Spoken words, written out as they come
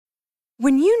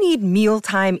When you need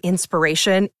mealtime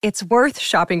inspiration, it's worth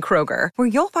shopping Kroger, where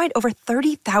you'll find over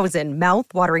 30,000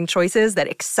 mouth-watering choices that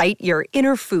excite your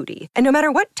inner foodie. And no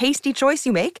matter what tasty choice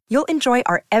you make, you'll enjoy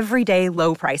our everyday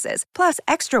low prices, plus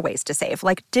extra ways to save,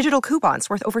 like digital coupons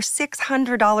worth over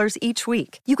 $600 each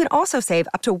week. You can also save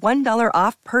up to $1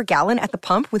 off per gallon at the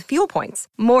pump with fuel points.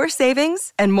 More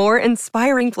savings and more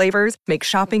inspiring flavors make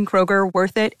shopping Kroger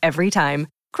worth it every time.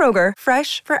 Kroger,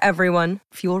 fresh for everyone.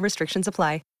 Fuel restrictions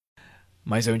apply.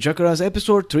 My Seven Chakras,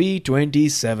 episode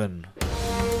 327.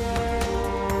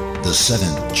 The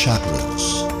seven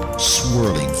chakras,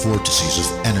 swirling vortices of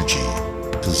energy,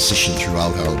 positioned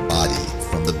throughout our body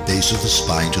from the base of the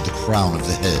spine to the crown of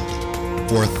the head.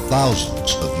 For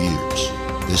thousands of years,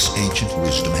 this ancient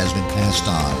wisdom has been passed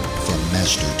on from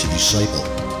master to disciple.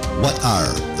 What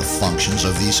are the functions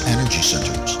of these energy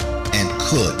centers? And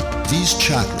could these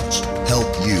chakras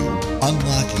help you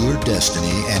unlock your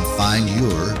destiny and find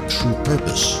your true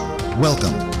purpose?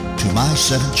 Welcome to My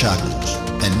Seven Chakras.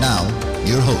 And now,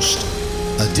 your host,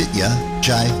 Aditya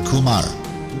Jai Kumar.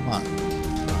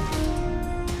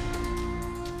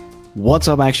 What's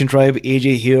up, Action Tribe?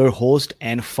 AJ here, host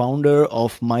and founder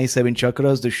of My Seven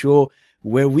Chakras, the show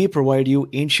where we provide you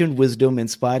ancient wisdom,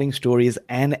 inspiring stories,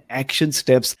 and action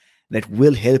steps that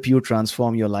will help you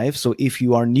transform your life. So if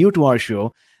you are new to our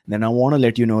show, then I want to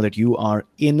let you know that you are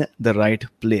in the right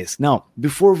place. Now,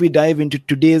 before we dive into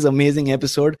today's amazing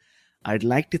episode, I'd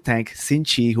like to thank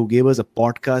Sinchi, who gave us a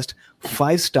podcast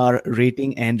 5-star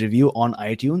rating and review on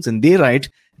iTunes. And they write,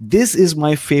 "This is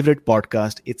my favorite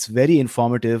podcast. It's very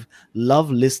informative.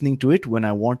 Love listening to it when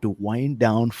I want to wind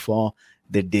down for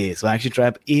the day." So Action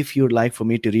Tribe, if you'd like for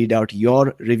me to read out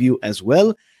your review as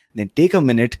well, then take a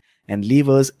minute and leave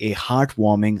us a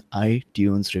heartwarming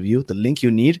iTunes review. The link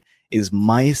you need is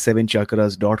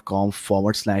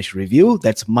my7chakras.com/review.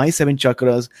 That's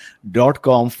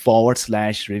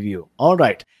my7chakras.com/review. All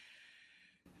right.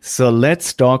 So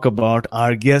let's talk about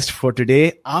our guest for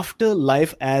today. After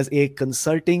life as a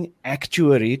consulting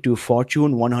actuary to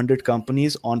Fortune 100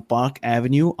 companies on Park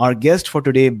Avenue, our guest for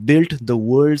today built the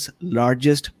world's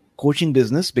largest coaching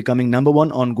business, becoming number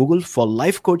one on Google for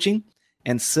life coaching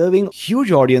and serving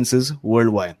huge audiences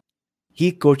worldwide.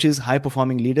 He coaches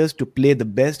high-performing leaders to play the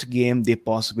best game they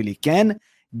possibly can,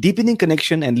 deepening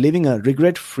connection and living a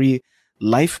regret-free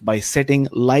life by setting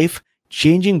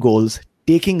life-changing goals,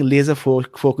 taking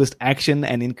laser-focused action,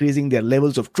 and increasing their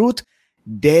levels of truth,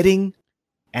 daring,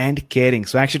 and caring.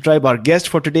 So Action Tribe, our guest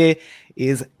for today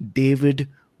is David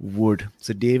Wood.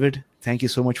 So David, thank you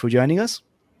so much for joining us.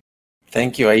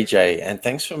 Thank you, AJ, and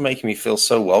thanks for making me feel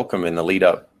so welcome in the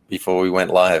lead-up before we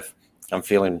went live. I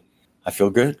feel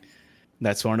good.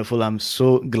 That's wonderful. I'm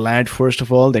so glad, first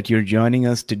of all, that you're joining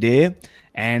us today.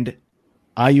 And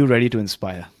are you ready to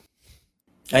inspire?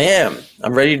 I am.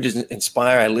 I'm ready to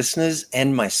inspire our listeners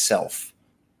and myself.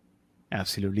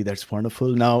 Absolutely. That's wonderful.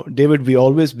 Now, David, we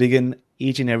always begin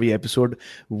each and every episode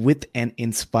with an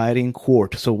inspiring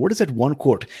quote. So what is that one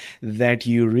quote that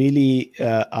you really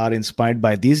are inspired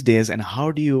by these days, and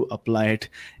how do you apply it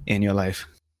in your life?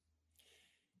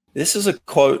 This is a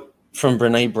quote from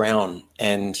Brené Brown,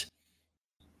 and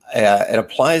it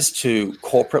applies to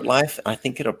corporate life. I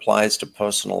think it applies to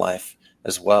personal life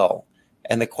as well.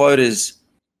 And the quote is,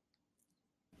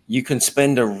 "You can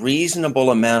spend a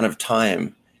reasonable amount of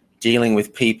time dealing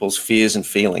with people's fears and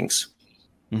feelings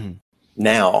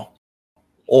now,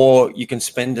 or you can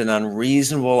spend an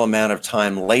unreasonable amount of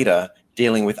time later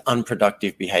dealing with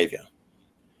unproductive behavior."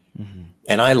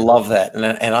 And I love that.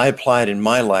 And I apply it in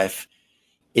my life.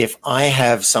 If I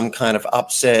have some kind of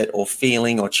upset or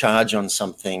feeling or charge on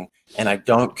something and I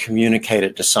don't communicate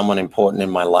it to someone important in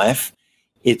my life,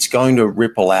 it's going to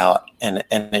ripple out and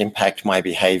impact my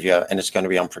behavior, and it's going to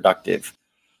be unproductive.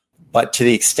 But to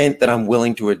the extent that I'm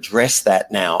willing to address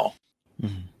that now,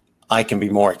 I can be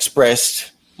more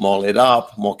expressed, more lit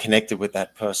up, more connected with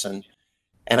that person.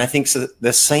 And I think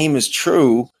the same is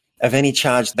true of any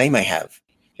charge they may have.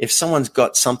 If someone's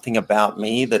got something about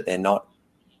me that they're not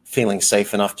feeling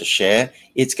safe enough to share,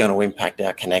 it's going to impact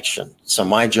our connection. So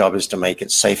my job is to make it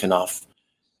safe enough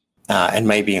and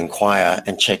maybe inquire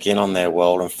and check in on their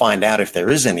world and find out if there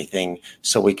is anything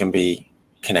so we can be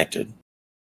connected.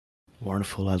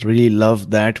 Wonderful. I really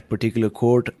love that particular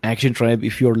quote. Action Tribe,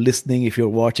 if you're listening, if you're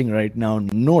watching right now,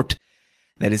 note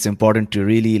that it's important to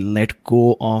really let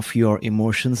go of your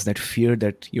emotions, that fear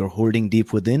that you're holding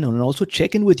deep within, and also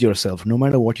check in with yourself. No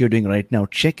matter what you're doing right now,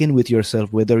 check in with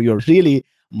yourself, whether you're really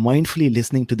mindfully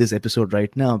listening to this episode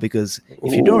right now, because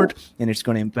if you don't, then it's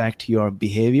going to impact your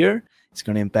behavior, it's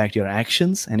going to impact your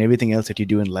actions and everything else that you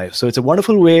do in life. So it's a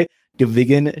wonderful way to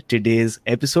begin today's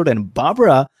episode. And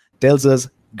Barbara tells us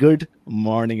good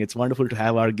morning. It's wonderful to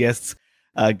have our guests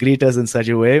greet us in such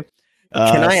a way.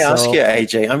 Can I ask you,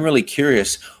 AJ? I'm really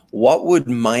curious. What would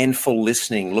mindful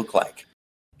listening look like?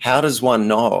 How does one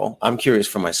know? I'm curious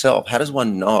for myself. How does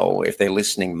one know if they're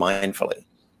listening mindfully?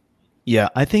 Yeah,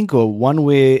 I think one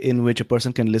way in which a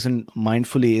person can listen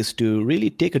mindfully is to really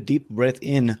take a deep breath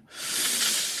in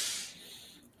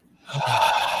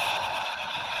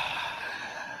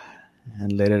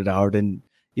and let it out. And,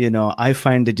 I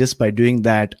find that just by doing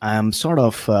that, I'm sort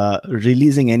of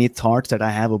releasing any thoughts that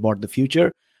I have about the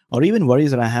future or even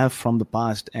worries that I have from the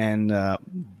past. And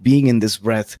being in this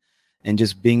breath and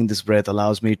just being in this breath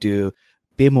allows me to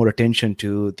pay more attention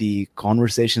to the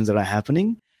conversations that are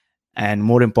happening. And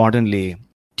more importantly,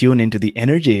 tune into the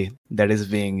energy that is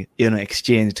being,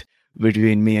 exchanged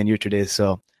between me and you today.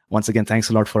 So once again, thanks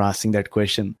a lot for asking that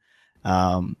question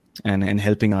and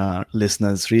helping our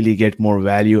listeners really get more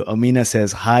value. Amina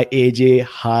says, hi, AJ.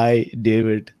 Hi,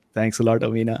 David. Thanks a lot,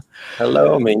 Amina.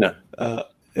 Hello, Amina.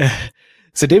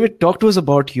 So David, talk to us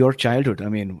about your childhood. I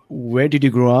mean, where did you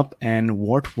grow up and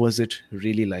what was it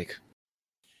really like?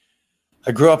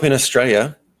 I grew up in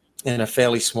Australia in a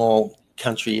fairly small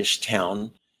country-ish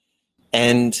town.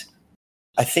 And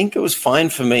I think it was fine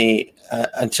for me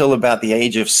until about the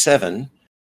age of 7.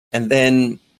 And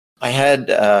then I had,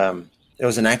 there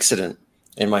was an accident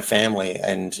in my family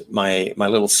and my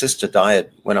little sister died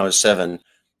when I was 7.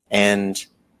 And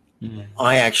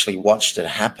I actually watched it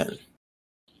happen.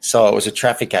 So it was a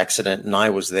traffic accident and I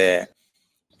was there.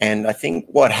 And I think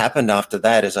what happened after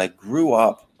that is I grew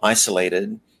up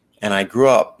isolated and I grew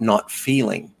up not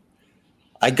feeling.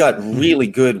 I got really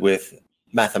good with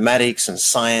mathematics and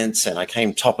science and I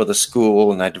came top of the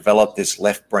school and I developed this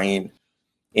left brain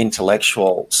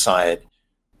intellectual side,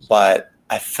 but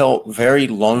I felt very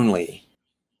lonely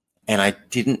and I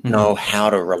didn't know how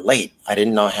to relate. I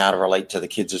didn't know how to relate to the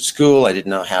kids at school. I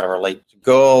didn't know how to relate to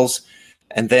girls.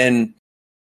 And then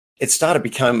it started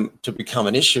to become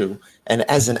an issue. And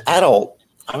as an adult,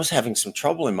 I was having some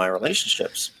trouble in my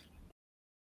relationships.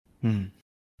 I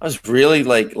was really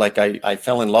like I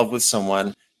fell in love with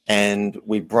someone and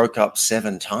we broke up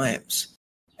 7 times.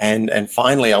 And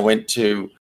finally I went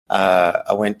to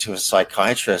a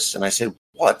psychiatrist and I said,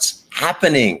 what's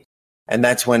happening? And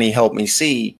that's when he helped me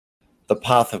see the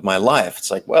path of my life.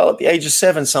 It's like, well, at the age of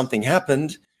 7, something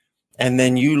happened. And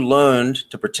then you learned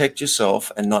to protect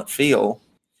yourself and not feel.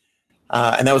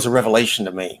 And that was a revelation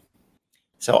to me.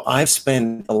 So I've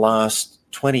spent the last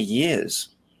 20 years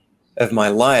of my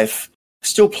life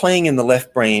still playing in the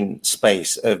left brain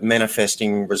space of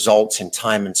manifesting results in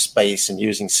time and space and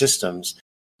using systems,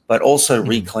 but also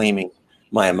reclaiming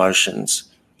my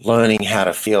emotions, learning how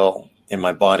to feel in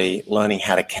my body, learning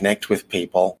how to connect with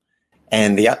people.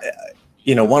 And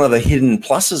one of the hidden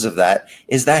pluses of that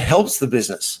is that helps the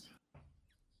business.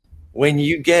 When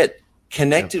you get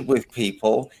connected with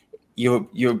people,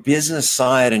 your business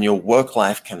side and your work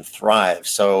life can thrive.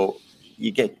 So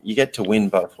you get to win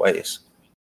both ways.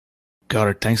 Got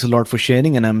it. Thanks a lot for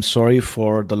sharing. And I'm sorry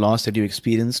for the loss that you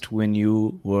experienced when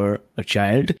you were a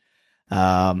child.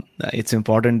 It's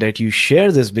important that you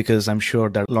share this because I'm sure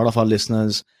that a lot of our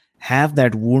listeners have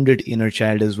that wounded inner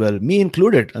child as well, me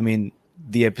included. I mean,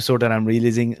 the episode that I'm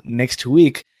releasing next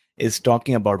week is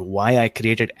talking about why I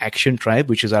created Action Tribe,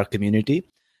 which is our community.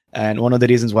 And one of the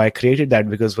reasons why I created that,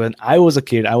 because when I was a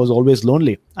kid, I was always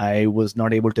lonely. I was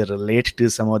not able to relate to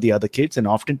some of the other kids. And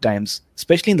oftentimes,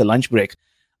 especially in the lunch break,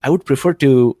 I would prefer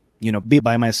to, be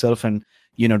by myself and,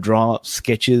 draw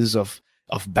sketches of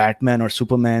Batman or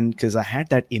Superman because I had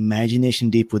that imagination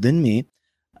deep within me.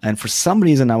 And for some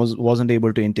reason, I wasn't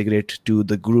able to integrate to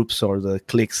the groups or the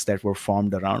cliques that were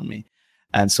formed around me.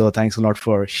 And so thanks a lot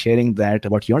for sharing that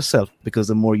about yourself, because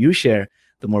the more you share,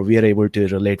 the more we are able to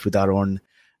relate with our own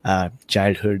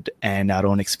childhood and our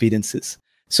own experiences.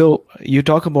 So you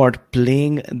talk about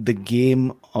playing the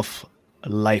game of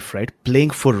life, right? Playing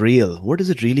for real. What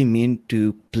does it really mean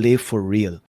to play for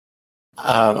real?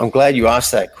 I'm glad you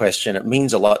asked that question. It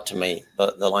means a lot to me,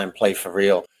 the line play for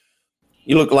real.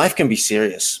 Look, life can be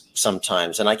serious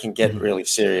sometimes, and I can get really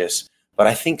serious, but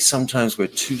I think sometimes we're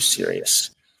too serious.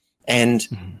 And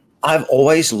I've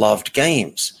always loved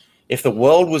games. If the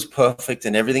world was perfect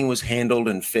and everything was handled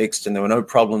and fixed and there were no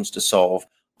problems to solve,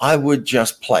 I would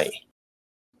just play.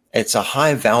 It's a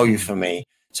high value for me.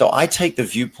 So I take the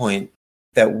viewpoint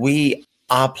that we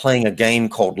are playing a game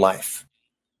called life.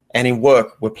 And in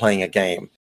work, we're playing a game.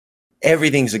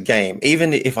 Everything's a game.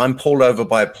 Even if I'm pulled over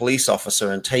by a police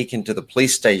officer and taken to the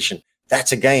police station,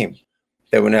 that's a game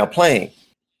that we're now playing.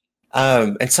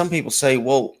 And some people say,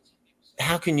 well,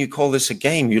 how can you call this a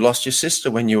game? You lost your sister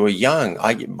when you were young.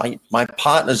 My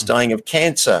partner's dying of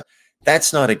cancer.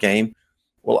 That's not a game.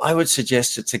 Well, I would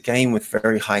suggest it's a game with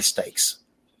very high stakes.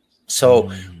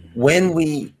 So when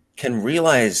we can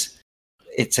realize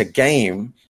it's a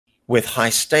game with high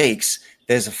stakes,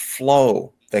 there's a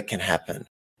flow that can happen.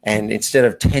 And instead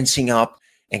of tensing up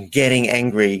and getting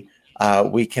angry,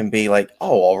 we can be like,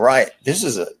 oh, all right, this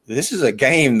is a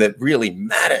game that really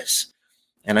matters.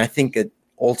 And I think it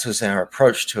alters our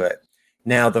approach to it.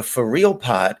 Now, the for real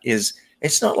part is,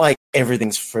 it's not like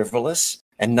everything's frivolous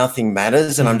and nothing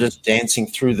matters and I'm just dancing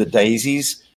through the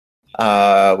daisies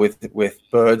with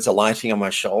birds alighting on my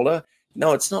shoulder.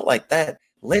 No, it's not like that.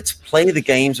 Let's play the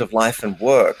games of life and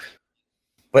work,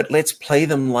 but let's play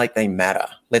them like they matter.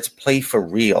 Let's play for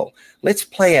real. Let's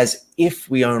play as if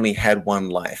we only had one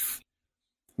life.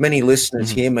 Many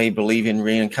listeners here may believe in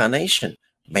reincarnation.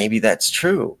 Maybe that's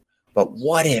true. But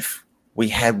what if we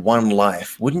had one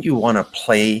life? Wouldn't you want to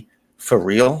play for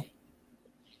real?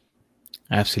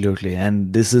 Absolutely.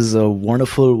 And this is a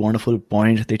wonderful, wonderful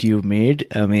point that you've made.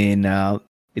 I mean,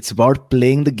 it's about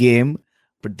playing the game,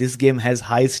 but this game has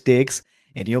high stakes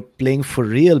and you're playing for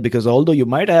real, because although you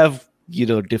might have,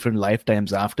 different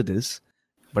lifetimes after this,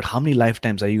 but how many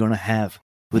lifetimes are you going to have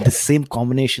with the same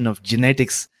combination of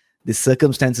genetics, the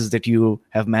circumstances that you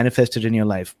have manifested in your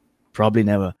life? Probably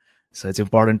never. So it's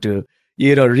important to,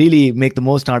 really make the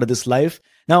most out of this life.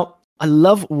 Now, I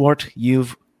love what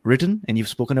you've written, and you've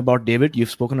spoken about, David. You've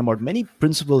spoken about many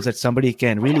principles that somebody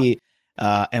can really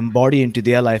embody into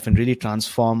their life and really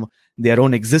transform their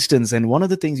own existence. And one of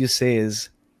the things you say is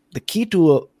the key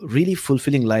to a really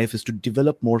fulfilling life is to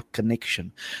develop more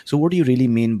connection. So what do you really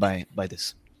mean by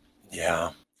this?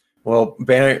 Yeah. Well,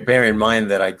 bear in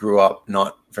mind that I grew up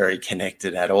not very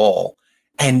connected at all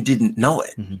and didn't know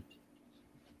it.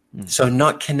 So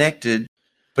not connected,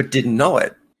 but didn't know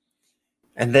it.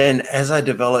 And then as I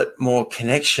developed more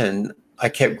connection, I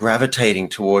kept gravitating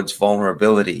towards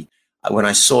vulnerability. When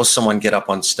I saw someone get up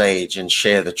on stage and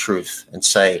share the truth and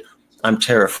say, I'm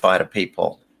terrified of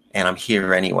people and I'm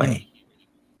here anyway.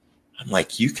 I'm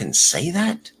like, you can say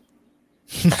that?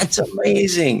 That's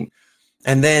amazing.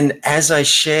 And then as I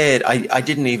shared, I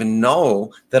didn't even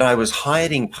know that I was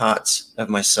hiding parts of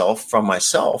myself from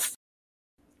myself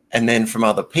and then from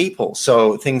other people.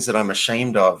 So things that I'm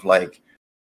ashamed of, like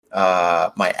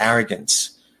my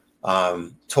arrogance,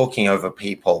 talking over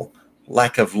people,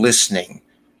 lack of listening,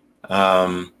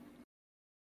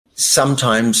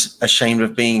 sometimes ashamed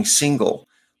of being single,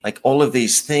 like all of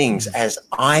these things, as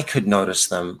I could notice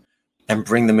them and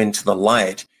bring them into the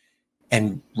light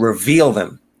and reveal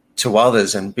them to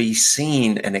others and be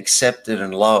seen and accepted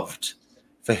and loved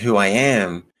for who I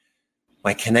am,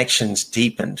 my connections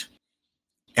deepened.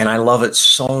 And I love it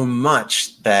so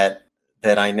much that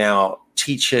I now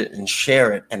teach it and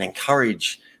share it and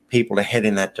encourage people to head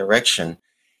in that direction.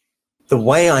 The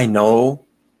way I know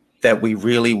that we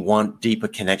really want deeper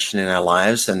connection in our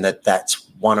lives and that's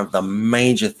one of the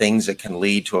major things that can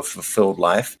lead to a fulfilled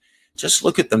life, just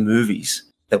look at the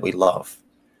movies that we love.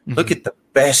 Look at the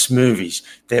best movies.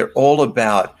 They're all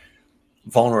about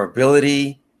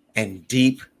vulnerability and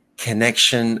deep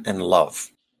connection and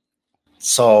love.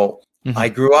 So I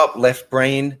grew up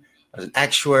left-brained. I was an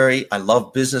actuary. I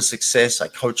love business success. I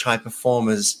coach high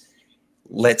performers.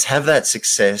 Let's have that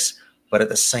success. But at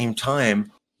the same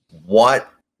time, where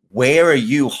are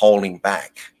you holding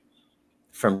back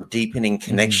from deepening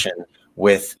connection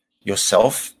with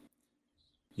yourself,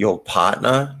 your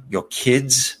partner, your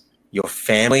kids, your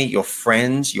family, your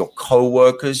friends, your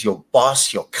co-workers, your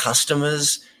boss, your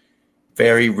customers?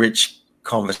 Very rich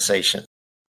conversation.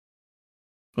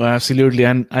 Well, absolutely.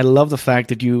 And I love the fact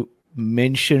that you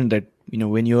mentioned that,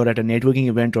 when you're at a networking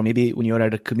event or maybe when you're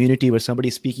at a community where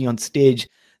somebody's speaking on stage,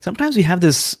 sometimes we have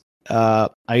this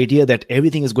idea that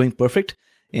everything is going perfect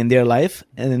in their life.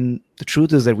 And the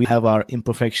truth is that we have our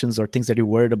imperfections or things that we're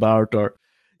worried about or,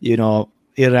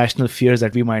 irrational fears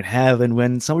that we might have. And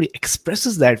when somebody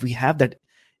expresses that, we have that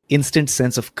instant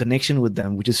sense of connection with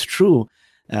them, which is true.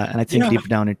 And I think deep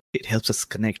down, it helps us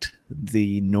connect,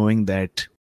 the knowing that,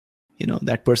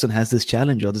 that person has this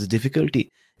challenge or this difficulty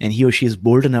and he or she is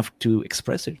bold enough to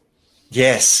express it.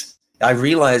 Yes. I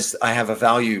realized I have a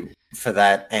value for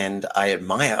that. And I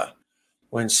admire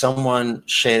when someone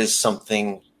shares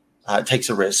something, takes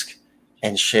a risk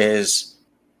and shares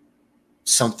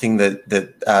something that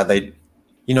they,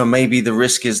 maybe the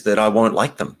risk is that I won't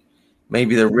like them.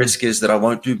 Maybe the risk is that I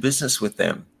won't do business with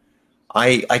them.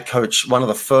 I coach, one of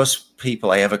the first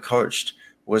people I ever coached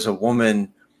was a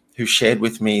woman who shared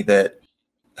with me that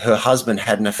her husband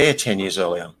had an affair 10 years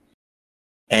earlier.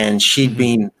 And she'd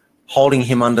been holding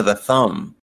him under the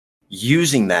thumb,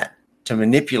 using that to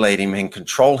manipulate him and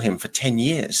control him for 10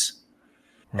 years.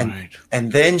 Right.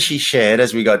 And then she shared,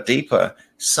 as we got deeper,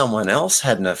 someone else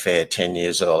had an affair 10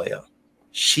 years earlier.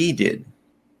 She did,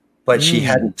 but she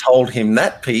hadn't told him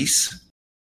that piece.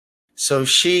 So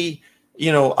she,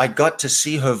 I got to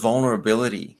see her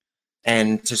vulnerability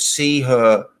and to see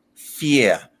her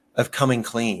fear of coming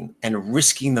clean and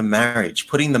risking the marriage,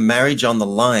 putting the marriage on the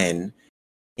line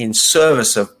in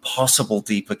service of possible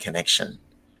deeper connection.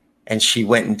 And she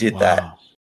went and did that.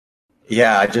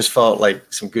 Yeah, I just felt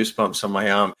like some goosebumps on my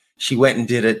arm. She went and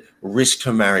did it, risked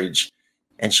her marriage,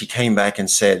 and she came back and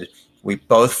said, we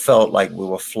both felt like we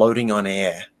were floating on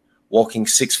air, walking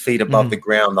 6 feet above the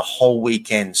ground the whole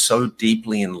weekend, so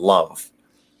deeply in love.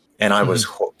 And I was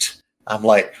hooked. I'm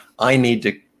like, I need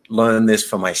to learn this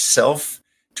for myself,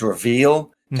 to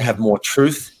reveal, to have more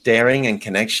truth, daring, and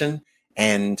connection.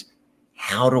 And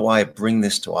how do I bring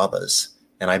this to others?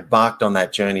 And I embarked on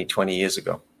that journey 20 years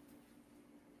ago.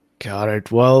 Got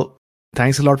it. Well,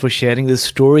 thanks a lot for sharing this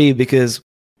story, because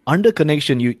under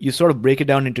connection, you sort of break it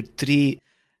down into three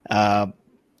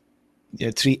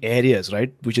areas,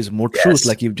 right? Which is more truth,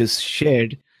 like you've just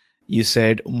shared. You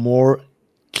said more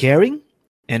caring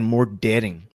and more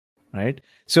daring, right?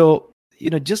 So,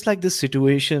 just like this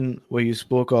situation where you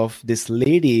spoke of this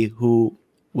lady who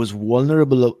was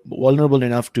vulnerable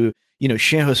enough to,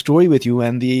 share her story with you,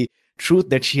 and the truth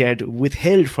that she had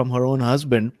withheld from her own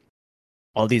husband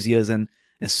all these years. And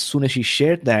as soon as she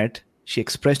shared that, she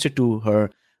expressed it to her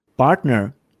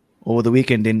partner over the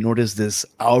weekend, they noticed this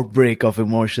outbreak of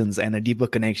emotions and a deeper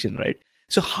connection, right?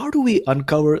 So how do we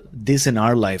uncover this in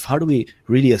our life? How do we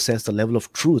really assess the level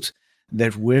of truth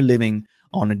that we're living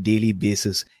on a daily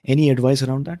basis? Any advice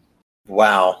around that?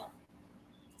 Wow.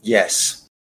 Yes.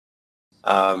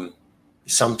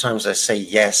 Sometimes I say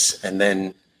yes, and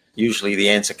then usually the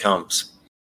answer comes.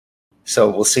 So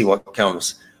we'll see what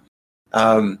comes.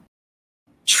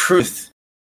 Truth.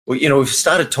 Well, we've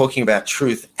started talking about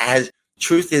truth as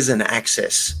truth is an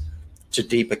access to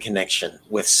deeper connection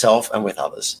with self and with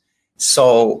others.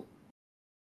 So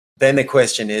then the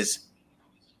question is,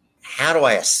 how do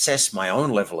I assess my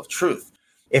own level of truth?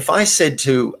 If I said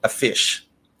to a fish,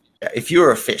 if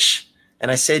you're a fish,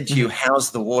 and I said to you,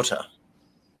 how's the water?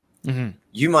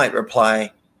 You might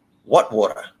reply, what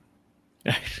water?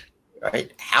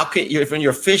 Right? How can you, when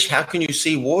you're a fish, how can you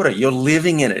see water? You're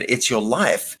living in it. It's your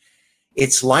life.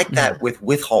 It's like that with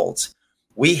withholds.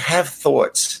 We have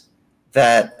thoughts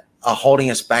that are holding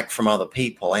us back from other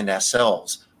people and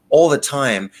ourselves all the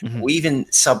time. We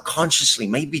even subconsciously,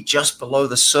 maybe just below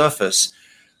the surface,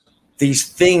 these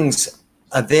things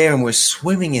are there and we're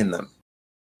swimming in them.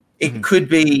 It could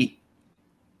be,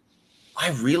 I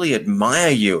really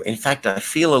admire you. In fact, I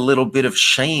feel a little bit of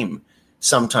shame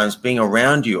sometimes being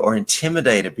around you, or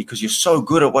intimidated because you're so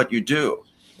good at what you do.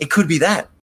 It could be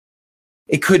that.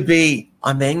 It could be,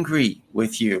 I'm angry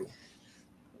with you.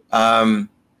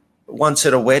 Once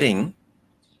at a wedding,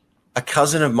 a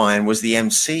cousin of mine was the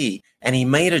MC, and he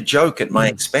made a joke at my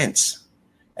expense,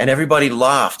 and everybody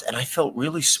laughed, and I felt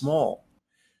really small.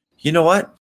 You know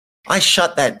what? I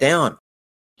shut that down,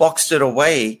 boxed it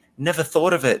away, never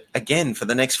thought of it again for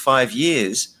the next 5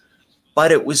 years,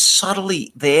 but it was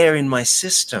subtly there in my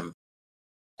system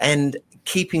and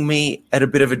keeping me at a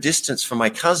bit of a distance from my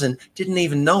cousin. Didn't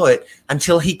even know it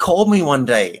until he called me one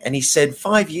day and he said,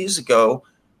 5 years ago,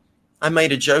 I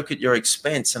made a joke at your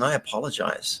expense and I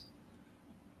apologize.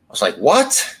 I was like,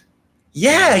 what?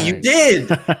 Yeah, you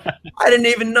did. I didn't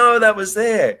even know that was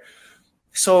there.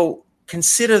 So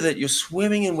consider that you're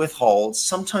swimming in withholds.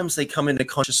 Sometimes they come into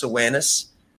conscious awareness,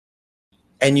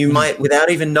 and you might, without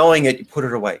even knowing it, you put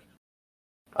it away.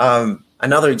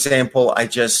 Another example, I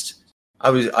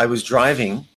was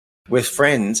driving with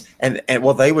friends, and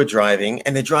while they were driving,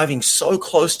 and they're driving so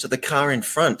close to the car in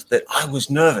front that I was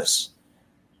nervous.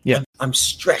 Yeah, I'm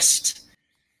stressed.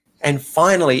 And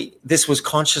finally, this was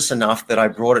conscious enough that I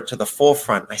brought it to the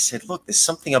forefront. I said, look, there's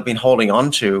something I've been holding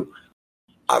on to.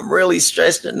 I'm really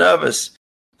stressed and nervous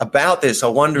about this. I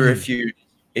wonder if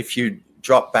you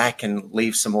drop back and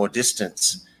leave some more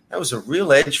distance. That was a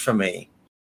real edge for me.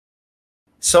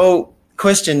 So the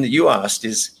question that you asked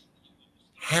is,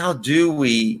 how do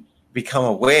we become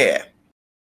aware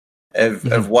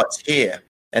of what's here?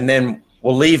 And then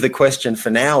we'll leave the question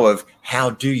for now of how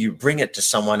do you bring it to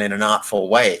someone in an artful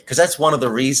way? Because that's one of the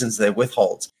reasons they're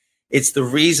withholds. It's the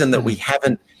reason that we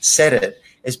haven't said it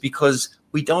is because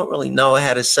we don't really know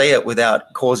how to say it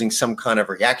without causing some kind of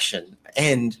reaction.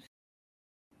 And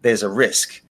there's a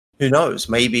risk. Who knows?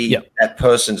 Maybe that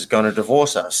person's going to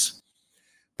divorce us.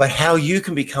 But how you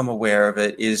can become aware of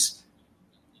it is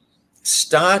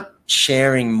start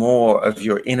sharing more of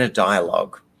your inner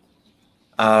dialogue.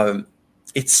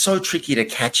 It's so tricky to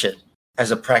catch it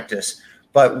as a practice.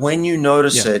 But when you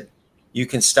notice it, you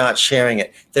can start sharing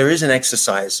it. There is an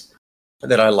exercise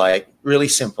that I like, really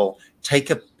simple. Take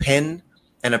a pen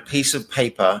and a piece of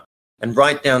paper and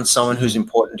write down someone who's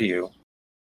important to you.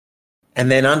 And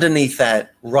then underneath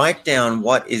that, write down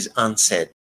what is unsaid.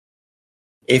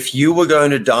 If you were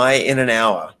going to die in an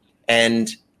hour and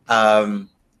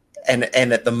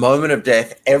at the moment of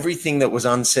death, everything that was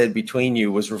unsaid between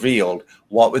you was revealed,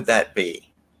 what would that be?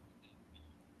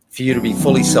 For you to be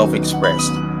fully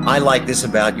self-expressed. I like this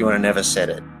about you and I never said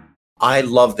it. I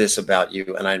love this about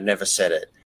you and I never said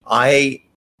it. I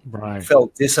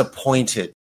felt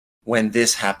disappointed when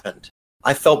this happened.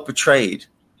 I felt betrayed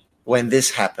when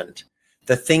this happened.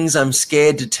 The things I'm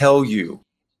scared to tell you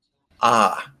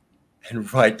are,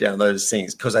 and write down those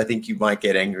things because I think you might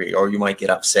get angry or you might get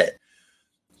upset.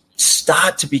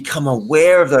 Start to become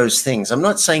aware of those things. I'm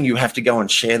not saying you have to go and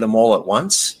share them all at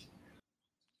once,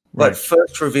 but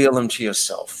first reveal them to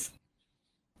yourself.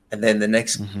 And then the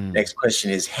next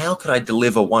question is, how could I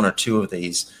deliver one or two of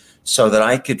these so that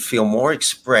I could feel more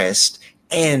expressed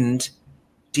and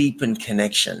deepen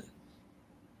connection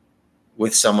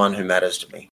with someone who matters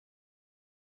to me?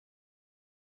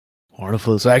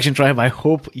 Wonderful. So Action Tribe, I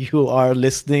hope you are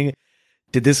listening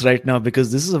to this right now,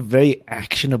 because this is a very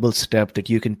actionable step that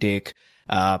you can take.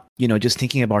 Just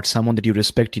thinking about someone that you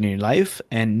respect in your life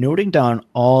and noting down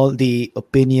all the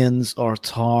opinions or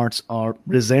thoughts or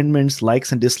resentments,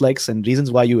 likes and dislikes and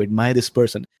reasons why you admire this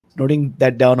person, noting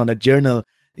that down on a journal,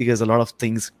 because a lot of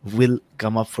things will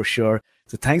come up for sure.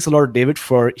 So thanks a lot, David,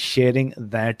 for sharing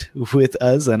that with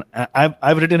us. And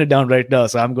I've written it down right now,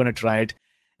 so I'm going to try it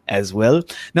as well.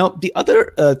 Now, the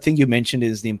other thing you mentioned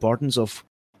is the importance of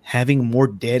having more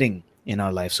daring in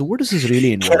our life. So what does this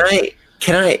really involve?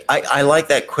 I like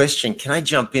that question. Can I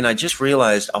jump in? I just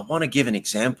realized I want to give an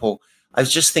example. I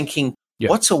was just thinking,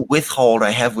 what's a withhold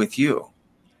I have with you?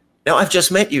 Now, I've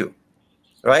just met you,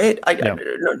 right? I know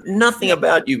nothing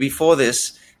about you before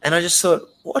this. And I just thought,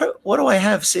 what do I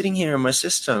have sitting here in my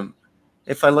system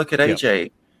if I look at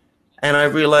AJ? And I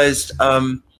realized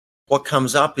what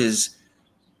comes up is,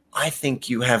 I think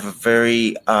you have a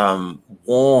very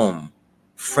warm,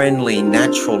 friendly,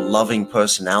 natural, loving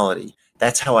personality.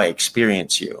 That's how I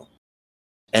experience you.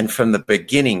 And from the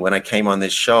beginning, when I came on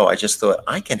this show, I just thought,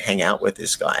 I can hang out with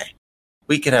this guy.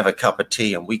 We could have a cup of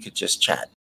tea and we could just chat.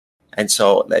 And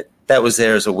so that was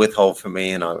there as a withhold for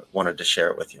me, and I wanted to share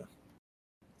it with you.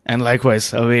 And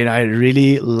likewise, I mean, I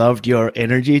really loved your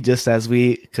energy just as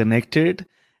we connected.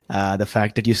 The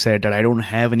fact that you said that I don't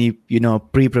have any,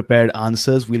 pre-prepared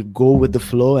answers. We'll go with the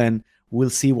flow and we'll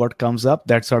see what comes up.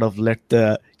 That sort of let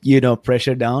the,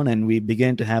 pressure down, and we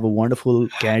began to have a wonderful,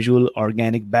 casual,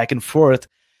 organic back and forth,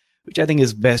 which I think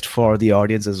is best for the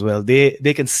audience as well.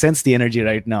 They can sense the energy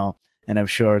right now, and I'm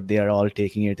sure they are all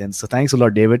taking it. And so thanks a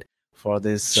lot, David, for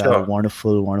this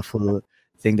wonderful, wonderful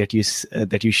thing that you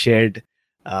shared.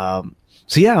 Daring.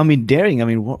 I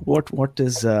mean, what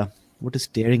does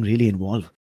daring really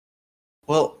involve?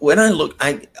 Well, when I look,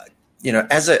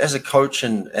 as a coach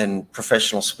and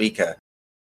professional speaker,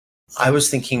 I was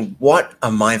thinking, what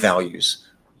are my values?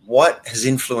 What has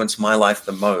influenced my life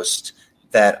the most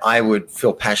that I would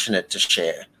feel passionate to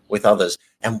share with others?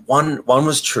 And one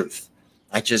was truth.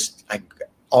 I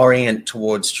orient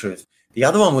towards truth. The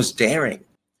other one was daring.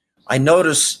 I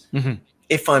notice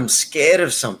if I'm scared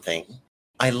of something,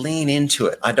 I lean into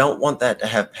it. I don't want that to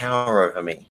have power over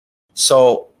me.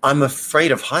 So I'm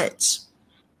afraid of heights.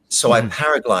 So I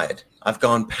paraglide. I've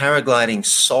gone paragliding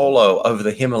solo over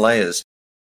the Himalayas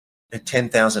at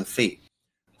 10,000 feet.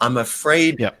 I'm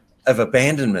afraid of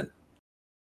abandonment.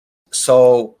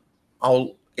 So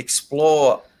I'll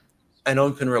explore an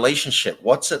open relationship.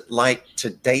 What's it like to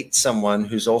date someone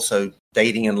who's also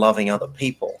dating and loving other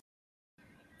people?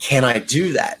 Can I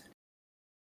do that?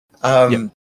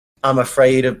 I'm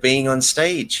afraid of being on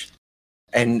stage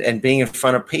and being in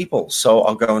front of people. So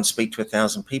I'll go and speak to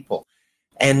 1,000 people.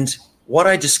 And what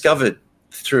I discovered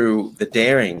through the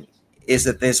daring is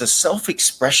that there's a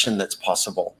self-expression that's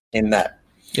possible in that.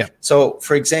 Yeah. So,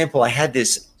 for example, I had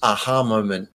this aha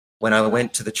moment when I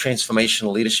went to the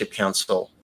Transformational Leadership Council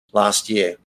last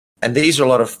year. And these are a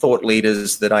lot of thought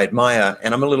leaders that I admire.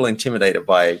 And I'm a little intimidated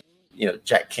by,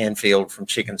 Jack Canfield from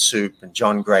Chicken Soup and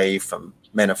John Gray from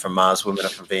Men Are From Mars, Women Are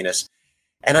From Venus.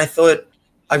 And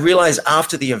I realized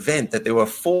after the event that there were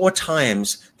 4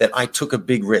 times that I took a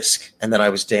big risk and that I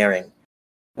was daring.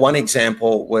 One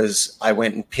example was I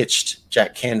went and pitched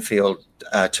Jack Canfield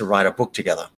to write a book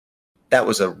together. That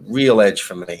was a real edge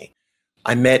for me.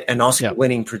 I met an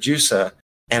Oscar-winning producer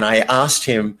and I asked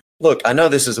him, look, I know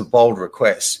this is a bold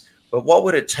request, but what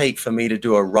would it take for me to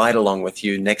do a ride-along with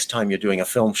you next time you're doing a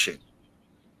film shoot?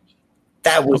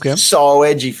 That was Okay. so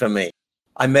edgy for me.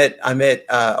 I met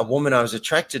a woman I was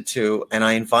attracted to, and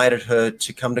I invited her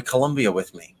to come to Colombia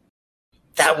with me.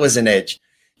 That was an edge.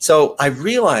 So I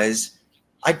realized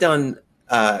I'd done,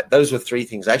 those were 3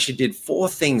 things. I actually did 4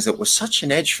 things that were such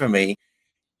an edge for me.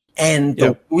 And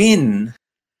the win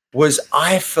was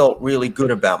I felt really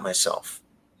good about myself.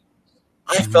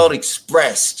 I felt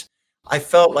expressed. I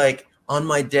felt like on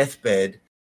my deathbed,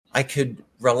 I could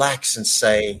relax and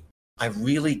say, I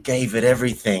really gave it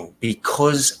everything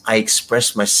because I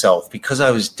expressed myself, because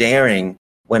I was daring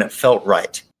when it felt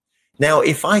right. Now,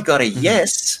 if I got a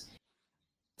yes,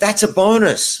 that's a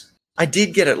bonus. I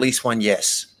did get at least 1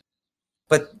 yes.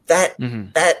 But that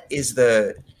is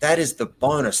the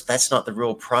bonus. That's not the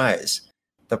real prize.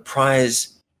 The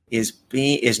prize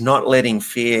is not letting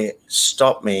fear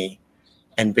stop me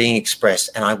and being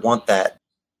expressed. And I want that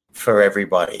for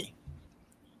everybody.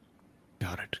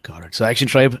 Got it. So Action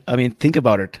Tribe, I mean, think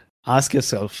about it. Ask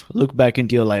yourself, look back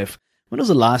into your life. When was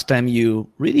the last time you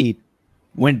really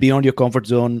went beyond your comfort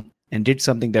zone and did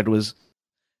something that was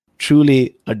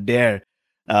truly a dare?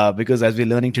 Because as we're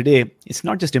learning today, it's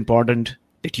not just important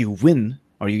that you win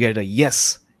or you get a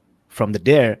yes from the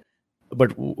dare,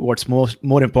 but what's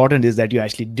more important is that you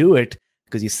actually do it,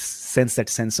 because you sense that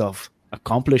sense of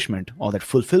accomplishment or that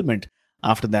fulfillment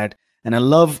after that. And I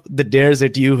love the dares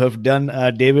that you have done,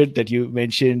 David, that you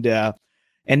mentioned.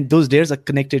 And those dares are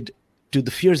connected to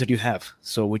the fears that you have.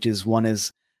 So one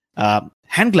is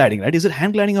hang gliding, right? Is it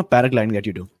hang gliding or paragliding that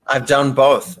you do? I've done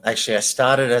both. Actually, I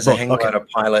started as a hang Okay. glider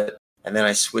pilot, and then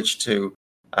I switched to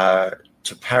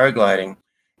paragliding.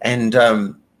 And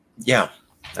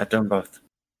I've done both.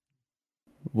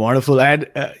 Wonderful. And,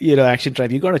 Action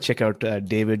Tribe, you got to check out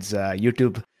David's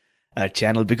YouTube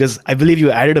channel, because I believe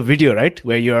you added a video, right?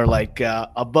 Where you're like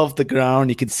above the ground,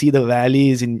 you can see the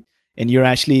valleys, and you're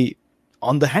actually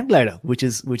on the hang glider, which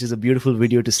is a beautiful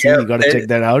video to see. Yeah, you got to check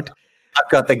that out. I've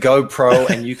got the GoPro,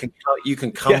 and you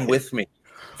can come with me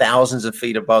thousands of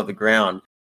feet above the ground.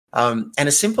 And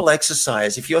a simple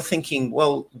exercise, if you're thinking,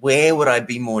 well, where would I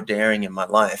be more daring in my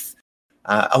life?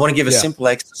 I want to give a simple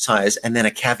exercise and then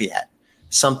a caveat,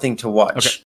 something to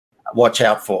watch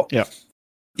out for. Yeah.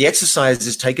 The exercise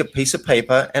is take a piece of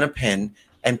paper and a pen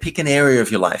and pick an area of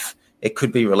your life. It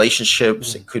could be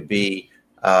relationships. It could be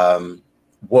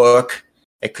work.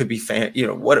 It could be,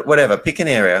 whatever. Pick an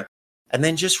area and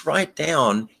then just write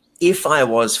down, if I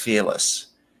was fearless,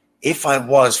 if I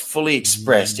was fully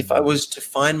expressed, if I was to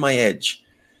find my edge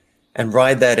and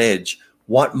ride that edge,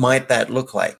 what might that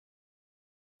look like?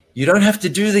 You don't have to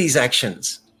do these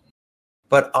actions,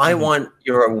 but I want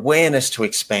your awareness to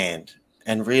expand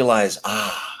and realize,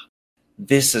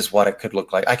 this is what it could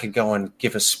look like. I could go and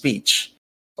give a speech,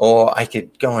 or I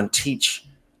could go and teach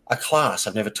a class.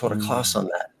 I've never taught a class on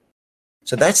that.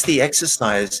 So that's the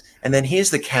exercise. And then here's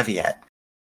the caveat.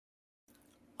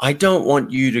 I don't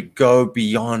want you to go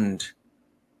beyond.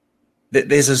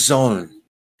 There's a zone.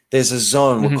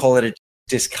 We'll call it a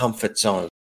discomfort zone.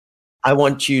 I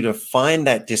want you to find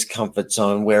that discomfort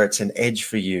zone where it's an edge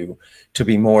for you to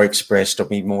be more expressed or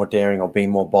be more daring or be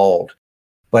more bold.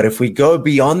 But if we go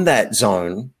beyond that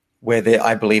zone where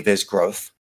I believe there's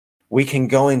growth, we can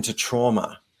go into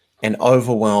trauma and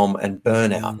overwhelm and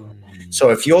burnout. So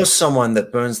if you're someone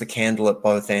that burns the candle at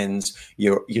both ends,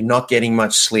 you're not getting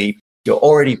much sleep, you're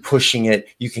already pushing it,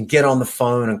 you can get on the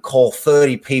phone and call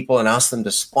 30 people and ask them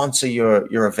to sponsor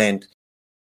your event.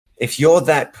 If you're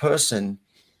that person,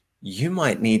 you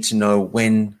might need to know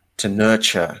when to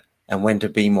nurture and when to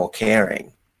be more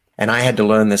caring. And I had to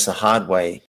learn this the hard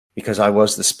way, because I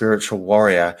was the spiritual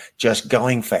warrior just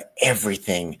going for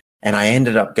everything. And I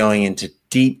ended up going into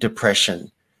deep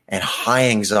depression and high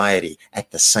anxiety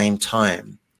at the same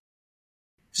time.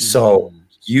 So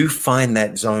you find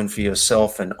that zone for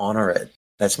yourself and honor it.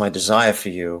 That's my desire for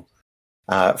you.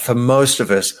 For most of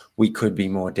us, we could be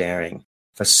more daring.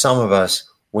 For some of us,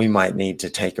 we might need to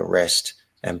take a rest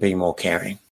and be more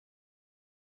caring.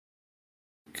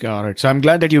 Got it. So I'm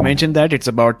glad that you mentioned that. It's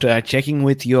about checking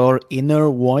with your inner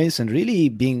voice and really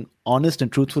being honest and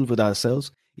truthful with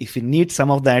ourselves. If we need some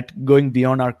of that, going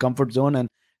beyond our comfort zone and,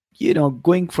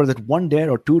 going for that 1 dare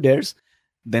or 2 dares,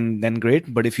 then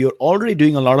great. But if you're already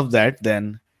doing a lot of that,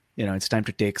 then, it's time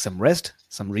to take some rest,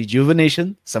 some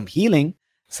rejuvenation, some healing,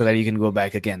 so that you can go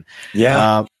back again.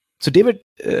 Yeah. So David,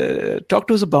 talk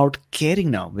to us about caring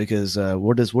now, because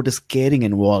what does caring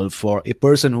involve for a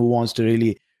person who wants to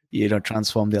really,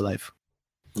 transform their life?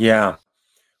 Yeah.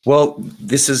 Well,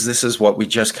 this is what we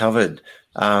just covered.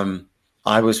 I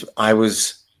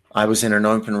was in an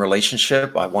open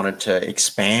relationship. I wanted to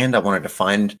expand. I wanted to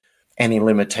find any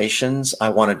limitations. I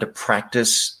wanted to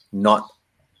practice not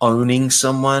owning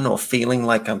someone or feeling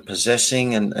like I'm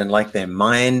possessing and like they're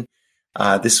mine.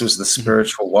 This was the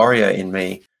spiritual warrior in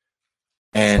me.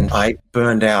 And I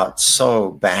burned out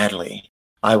so badly.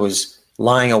 I was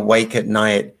lying awake at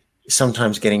night,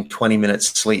 sometimes getting 20 minutes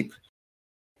sleep.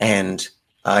 And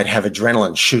I'd have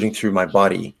adrenaline shooting through my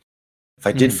body. If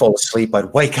I did fall asleep,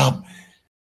 I'd wake up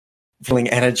feeling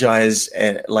energized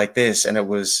and like this. And it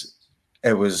was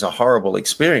a horrible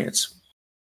experience.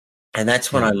 And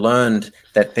that's when I learned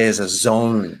that there's a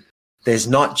zone. There's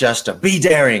not just a be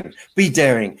daring,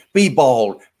 be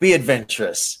bold, be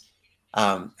adventurous.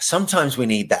 Sometimes we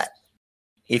need that.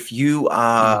 If you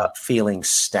are feeling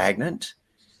stagnant,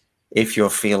 if you're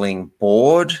feeling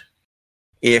bored,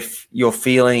 if you're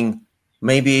feeling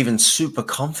maybe even super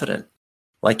confident,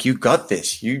 like you got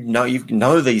this, you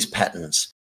know these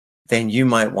patterns, then you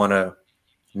might want to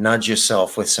nudge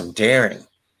yourself with some daring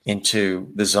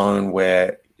into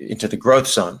the growth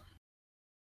zone.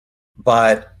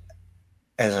 But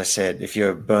as I said, if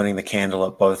you're burning the candle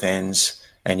at both ends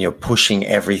and you're pushing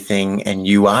everything and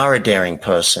you are a daring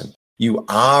person, you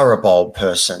are a bold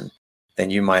person,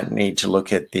 then you might need to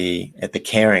look at the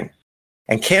caring.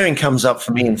 And caring comes up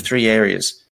for me in 3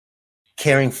 areas: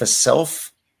 caring for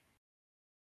self,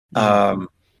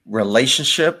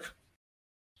 relationship,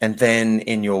 and then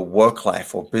in your work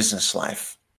life or business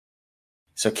life.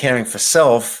 So caring for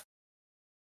self,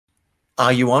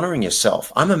 are you honoring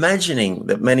yourself? I'm imagining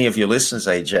that many of your listeners,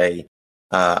 AJ,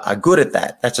 are good at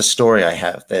that. That's a story I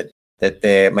have, that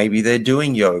they're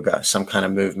doing yoga, some kind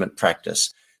of movement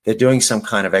practice. They're doing some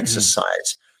kind of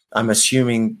exercise. I'm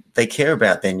assuming they care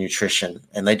about their nutrition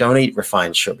and they don't eat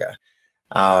refined sugar.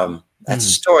 That's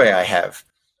a story I have.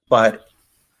 But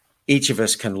each of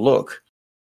us can look,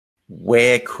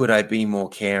 where could I be more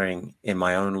caring in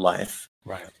my own life?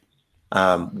 Right.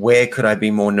 Where could I be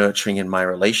more nurturing in my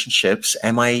relationships?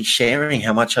 Am I sharing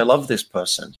how much I love this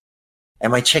person?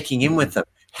 Am I checking in with them?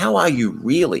 How are you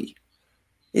really?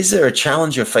 Is there a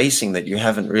challenge you're facing that you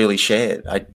haven't really shared?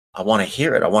 I want to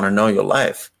hear it. I want to know your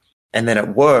life. And then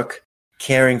at work,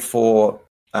 caring for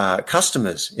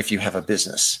customers if you have a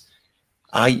business.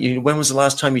 When was the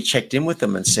last time you checked in with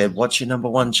them and said, what's your number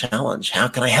one challenge? How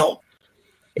can I help?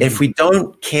 If we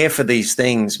don't care for these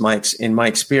things, in my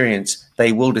experience,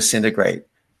 they will disintegrate.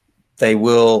 They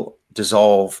will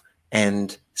dissolve,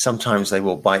 and sometimes they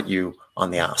will bite you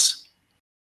on the ass.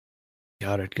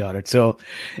 Got it. So,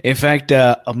 in fact,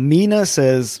 Amina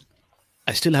says,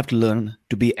 I still have to learn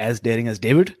to be as daring as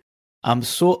David. I'm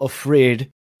so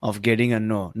afraid of getting a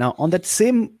no. Now, on that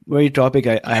same very topic,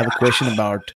 I have a question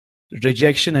about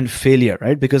rejection and failure,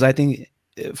 right? Because I think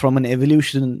from an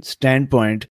evolution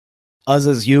standpoint, us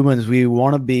as humans, we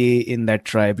want to be in that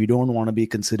tribe. We don't want to be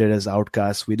considered as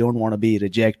outcasts. We don't want to be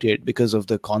rejected because of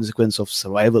the consequence of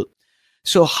survival.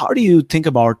 So how do you think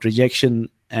about rejection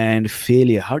and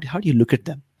failure? How do you look at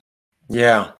them?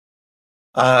 Yeah.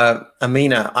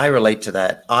 Amina, I relate to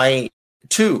that. I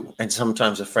too am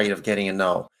sometimes afraid of getting a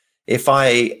no. If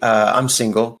I'm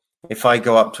single, if I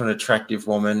go up to an attractive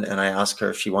woman and I ask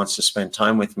her if she wants to spend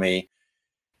time with me,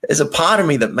 there's a part of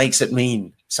me that makes it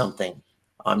mean something.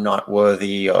 I'm not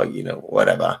worthy, or,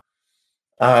 whatever.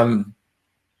 And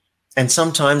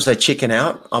sometimes I chicken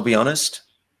out, I'll be honest.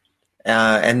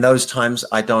 And those times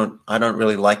I don't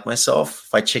really like myself.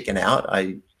 If I chicken out,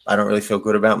 I don't really feel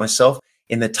good about myself.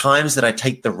 In the times that I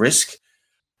take the risk,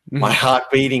 my heart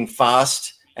beating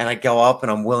fast, and I go up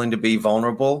and I'm willing to be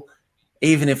vulnerable,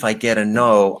 even if I get a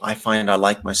no, I find I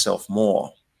like myself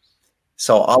more.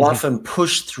 So I'll often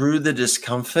push through the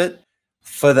discomfort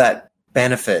for that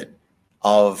benefit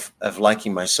of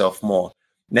liking myself more.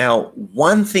 Now,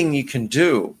 one thing you can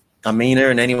do, Amina,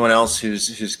 and anyone else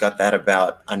who's got that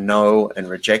about a no and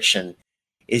rejection,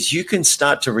 is you can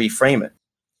start to reframe it.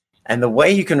 And the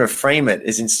way you can reframe it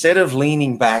is, instead of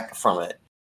leaning back from it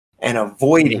and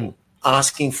avoiding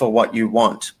asking for what you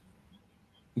want,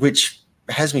 which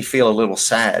has me feel a little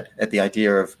sad at the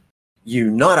idea of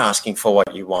you not asking for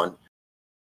what you want,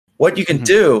 what you can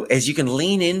do is you can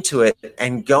lean into it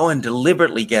and go and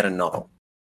deliberately get a no.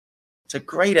 It's a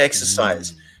great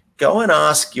exercise. Go and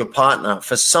ask your partner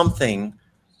for something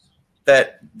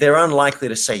that they're unlikely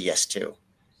to say yes to.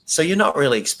 So you're not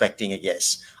really expecting a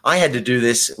yes. I had to do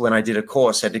this when I did a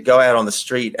course. I had to go out on the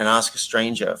street and ask a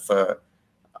stranger for,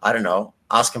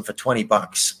 ask him for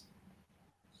 $20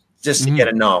 just to get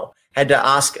a no. Had to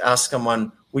ask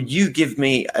someone, would you give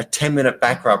me a 10-minute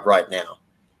back rub right now?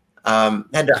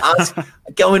 Had to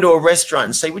go into a restaurant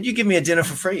and say, would you give me a dinner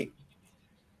for free?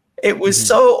 It was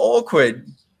so awkward,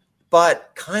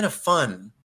 but kind of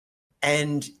fun.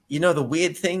 And the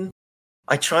weird thing,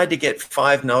 I tried to get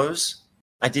 5 no's.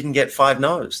 I didn't get 5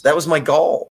 no's. That was my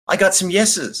goal. I got some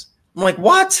yeses. I'm like,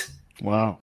 what?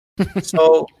 Wow.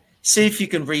 So see if you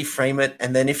can reframe it.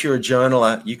 And then if you're a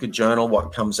journaler, you could journal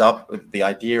what comes up with the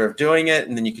idea of doing it.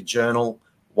 And then you could journal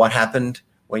what happened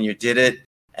when you did it.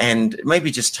 And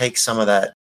maybe just take some of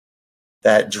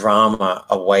that drama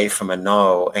away from a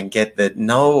no and get that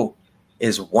no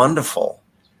is wonderful.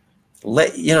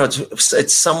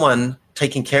 It's someone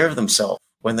taking care of themselves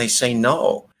when they say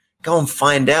no. Go and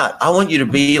find out. I want you to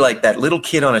be like that little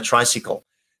kid on a tricycle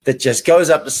that just goes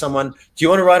up to someone. Do you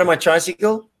want to ride on my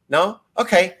tricycle? No?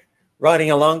 Okay.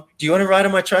 Riding along. Do you want to ride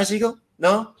on my tricycle?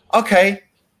 No? Okay.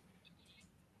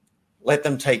 Let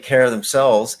them take care of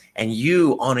themselves, and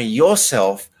you honor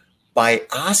yourself by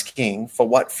asking for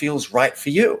what feels right for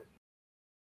you.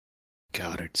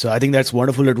 Got it. So I think that's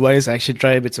wonderful advice, Action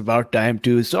Tribe. It's about time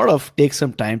to sort of take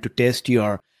some time to test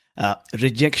your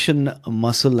rejection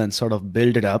muscle and sort of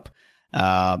build it up.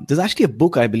 There's actually a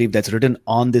book, I believe, that's written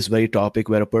on this very topic,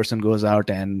 where a person goes out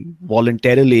and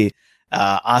voluntarily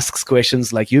asks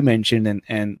questions like you mentioned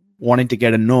and wanting to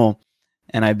get a no.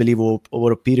 And I believe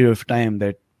over a period of time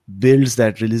that builds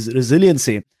that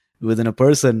resiliency within a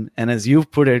person. And as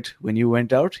you've put it, when you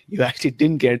went out, you actually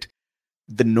didn't get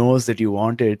the no's that you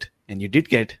wanted, and you did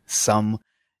get some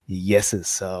yeses.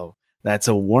 So that's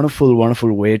a wonderful,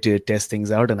 wonderful way to test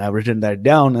things out. And I've written that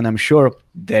down, and I'm sure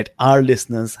that our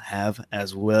listeners have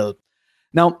as well.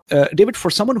 Now, David,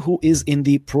 for someone who is in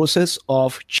the process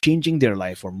of changing their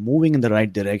life or moving in the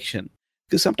right direction,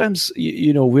 because sometimes,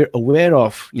 we're aware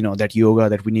of, that yoga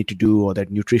that we need to do, or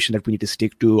that nutrition that we need to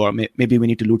stick to, or maybe we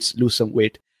need to lose some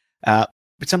weight.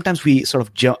 But sometimes we sort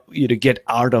of get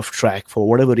out of track for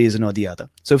whatever reason or the other.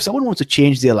 So if someone wants to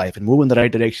change their life and move in the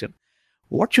right direction,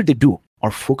 what should they do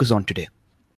or focus on today?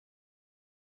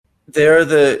 There are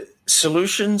the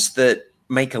solutions that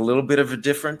make a little bit of a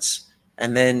difference.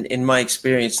 And then in my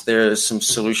experience, there are some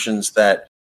solutions that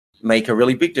make a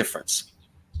really big difference.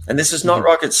 And this is not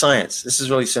rocket science. This is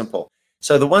really simple.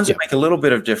 So the ones that make a little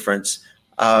bit of difference,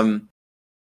 hang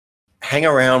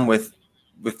around with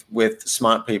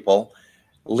smart people,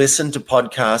 listen to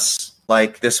podcasts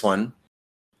like this one,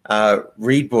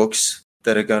 read books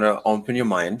that are going to open your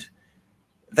mind.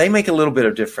 They make a little bit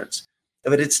of difference.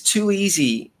 But it's too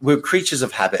easy. We're creatures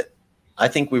of habit. I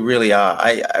think we really are.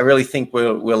 I really think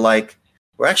we're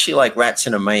actually like rats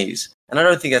in a maze. And I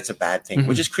don't think that's a bad thing.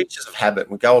 We're just creatures of habit.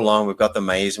 We go along, we've got the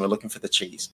maze, and we're looking for the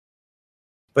cheese.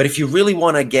 But if you really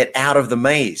want to get out of the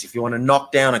maze, if you want to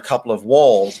knock down a couple of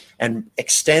walls and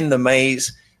extend the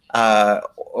maze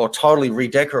or totally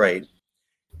redecorate,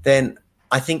 then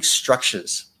I think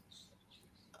structures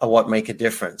are what make a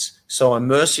difference. So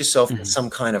immerse yourself in some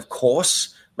kind of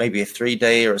course, maybe a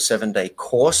 3-day or a 7-day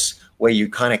course where you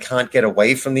kind of can't get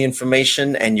away from the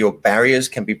information and your barriers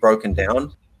can be broken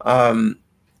down.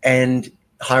 And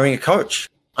hiring a coach.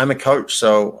 I'm a coach,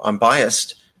 so I'm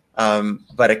biased.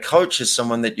 But a coach is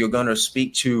someone that you're going to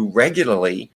speak to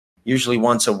regularly, usually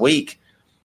once a week,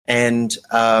 and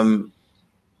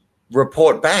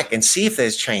report back and see if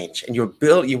there's change. And you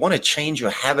want to change your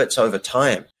habits over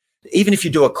time. Even if you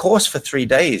do a course for 3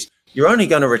 days, you're only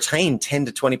going to retain 10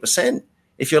 to 20%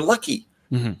 if you're lucky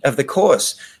of the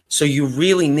course. So you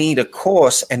really need a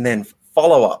course and then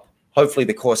follow up. Hopefully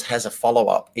the course has a follow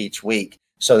up each week,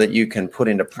 so that you can put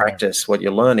into practice what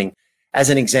you're learning. As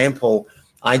an example,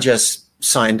 I just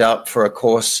signed up for a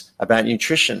course about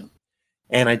nutrition,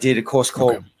 and I did a course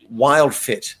called Wild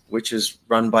Fit, which is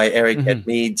run by Eric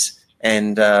Edmeades,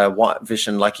 and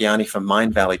Vishen Lakhiani from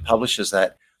Mind Valley publishes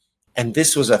that. And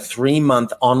this was a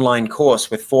 3-month online course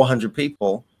with 400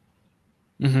 people.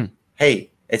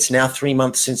 Hey, it's now 3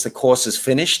 months since the course is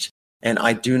finished, and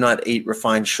I do not eat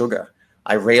refined sugar.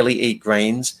 I rarely eat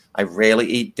grains. I rarely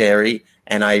eat dairy.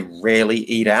 And I rarely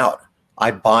eat out.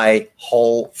 I buy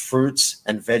whole fruits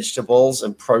and vegetables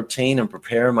and protein and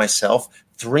prepare them myself.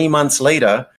 3 months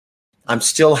later, I'm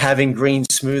still having green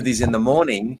smoothies in the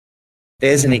morning.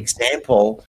 There's an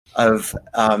example of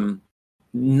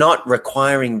not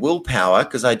requiring willpower,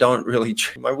 because I don't really,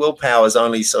 my willpower is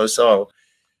only so.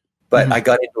 But I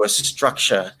got into a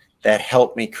structure that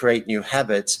helped me create new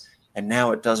habits. And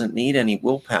now it doesn't need any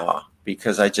willpower,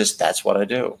 because that's what I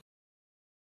do.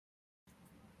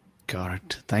 Got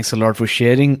it. Thanks a lot for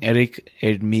sharing. Eric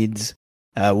Edmeades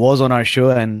was on our show,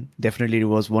 and definitely it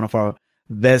was one of our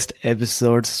best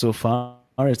episodes so far.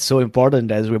 It's so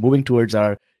important as we're moving towards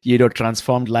our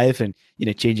transformed life and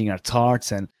changing our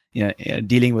thoughts and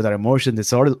dealing with our emotions.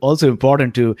 It's also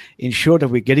important to ensure that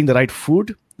we're getting the right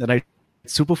food, the right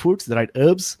superfoods, the right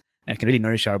herbs, and can really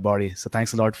nourish our body. So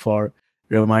thanks a lot for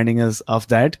reminding us of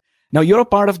that. Now, you're a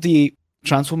part of the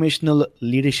Transformational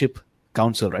Leadership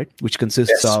Council, right? Which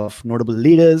consists of notable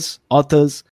leaders,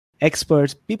 authors,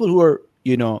 experts, people who are,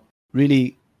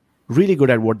 really, really good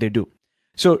at what they do.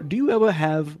 So do you ever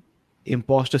have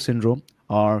imposter syndrome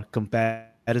or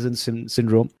comparison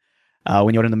syndrome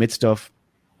when you're in the midst of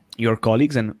your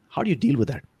colleagues, and how do you deal with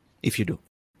that if you do?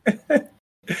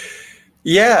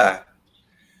 Yeah,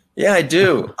 I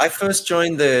do. I first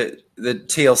joined the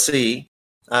TLC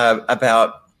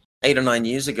about 8 or 9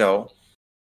 years ago,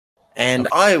 and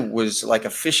I was like a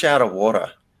fish out of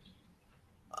water.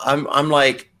 I'm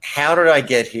like, how did I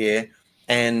get here?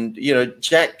 And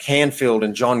Jack Canfield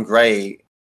and John Gray,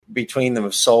 between them,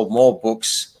 have sold more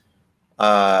books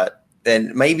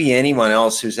than maybe anyone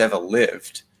else who's ever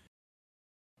lived.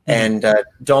 And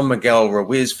Don Miguel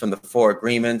Ruiz from the Four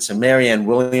Agreements, and Marianne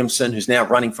Williamson, who's now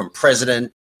running for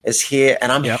president, is here.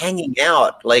 And I'm hanging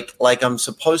out like I'm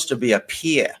supposed to be a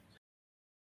peer.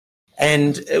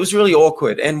 And it was really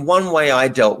awkward. And one way I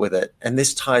dealt with it, and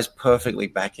this ties perfectly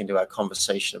back into our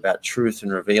conversation about truth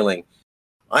and revealing,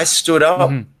 I stood up.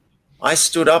 Mm-hmm. I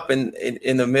stood up in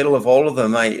the middle of all of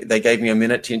them. They gave me a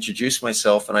minute to introduce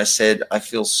myself, and I said, I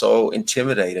feel so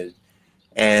intimidated.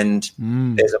 And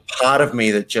there's a part of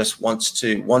me that just wants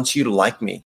you to like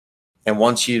me, and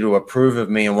wants you to approve of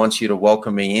me, and wants you to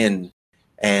welcome me in.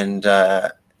 And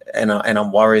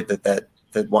I'm worried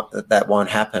that won't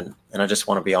happen. And I just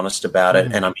want to be honest about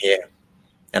it. And I'm here,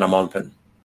 and I'm open.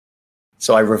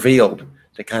 So I revealed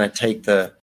to kind of take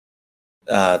the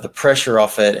pressure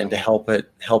off it and to help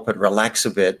it relax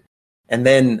a bit. And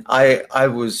then I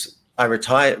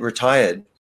retired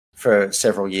for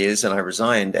several years, and I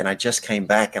resigned, and I just came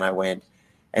back, and I went,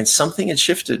 and something had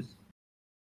shifted.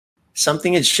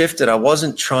 I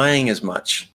wasn't trying as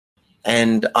much.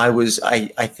 And I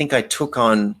think I took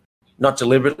on, not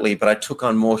deliberately, but I took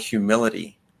on more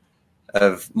humility,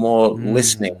 of more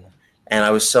listening. And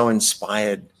I was so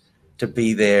inspired to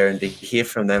be there and to hear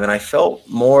from them. And I felt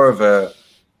more of a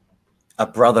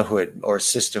brotherhood or a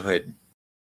sisterhood.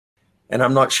 And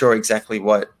I'm not sure exactly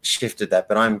what shifted that,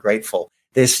 but I'm grateful.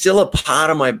 There's still a part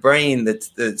of my brain that's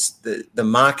the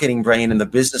marketing brain and the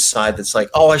business side that's like,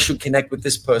 oh, I should connect with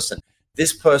this person.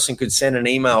 This person could send an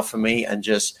email for me and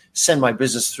just send my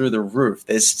business through the roof.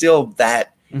 There's still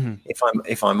that,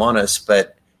 if I'm honest,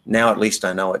 but now at least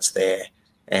I know it's there,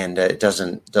 and it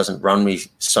doesn't run me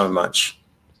so much.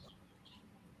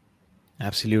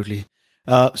 Absolutely.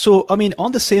 So, I mean,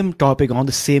 on the same topic, on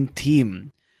the same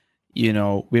theme,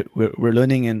 we're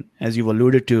learning, and as you've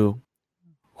alluded to,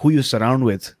 who you surround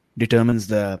with determines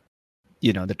the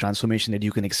transformation that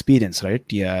you can experience, right?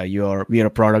 Yeah, we are a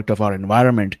product of our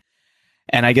environment.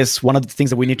 And I guess one of the things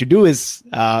that we need to do is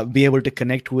be able to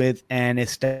connect with and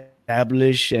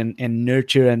establish and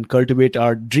nurture and cultivate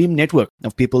our dream network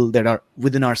of people that are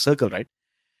within our circle, right?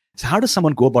 So how does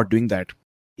someone go about doing that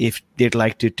if they'd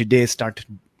like to today start,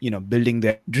 building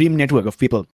their dream network of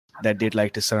people that they'd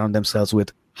like to surround themselves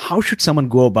with? How should someone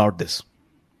go about this?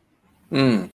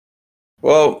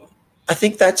 Well, I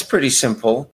think that's pretty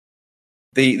simple.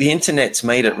 The internet's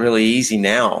made it really easy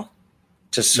now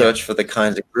to search for the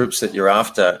kinds of groups that you're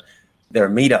after. There are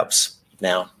meetups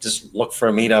now. Just look for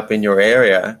a meetup in your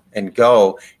area and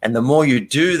go. And the more you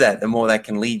do that, the more that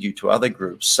can lead you to other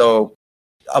groups. So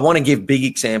I want to give big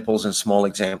examples and small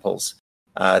examples.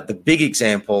 The big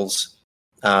examples,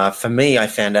 for me, I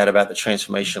found out about the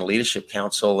Transformational Leadership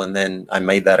Council, and then I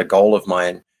made that a goal of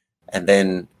mine. And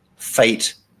then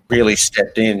fate really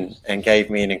stepped in and gave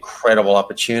me an incredible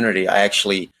opportunity. I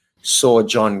actually saw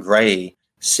John Gray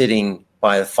sitting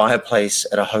by the fireplace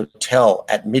at a hotel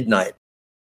at midnight.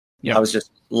 I was just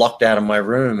locked out of my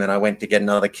room, and I went to get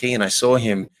another key, and I saw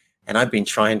him, and I'd been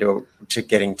trying to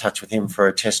get in touch with him for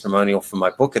a testimonial for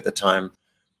my book at the time.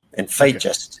 And fate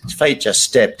just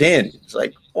stepped in. It's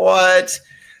like, what?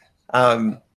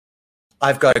 I've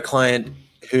got a client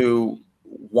who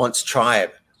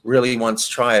really wants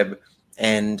Tribe.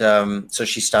 And so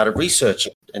she started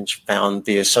researching, and she found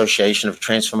the Association of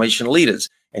Transformational Leaders,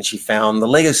 and she found the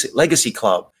Legacy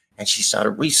Club, and she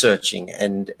started researching,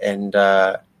 and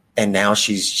now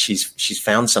she's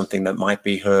found something that might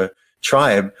be her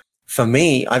tribe. For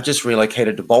me, I've just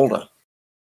relocated to Boulder,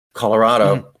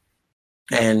 Colorado,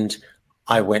 and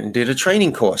I went and did a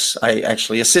training course. I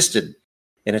actually assisted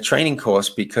in a training course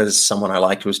because someone I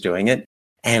liked was doing it,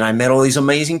 and I met all these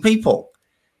amazing people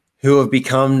who have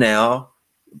become now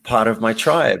part of my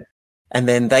tribe. And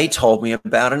then they told me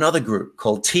about another group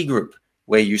called T Group,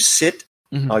 where you sit.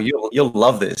 Oh, you'll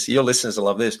love this. Your listeners will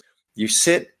love this. You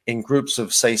sit in groups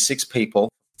of, say, 6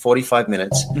 people, 45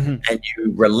 minutes, and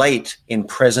you relate in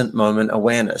present moment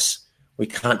awareness. We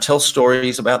can't tell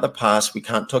stories about the past. We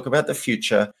can't talk about the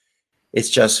future. It's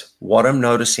just what I'm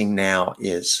noticing now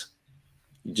is.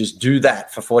 You just do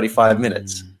that for 45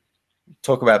 minutes.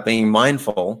 talk about being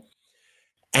mindful.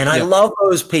 And I love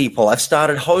those people. I've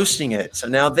started hosting it. So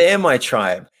now they're my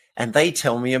tribe. And they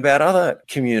tell me about other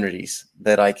communities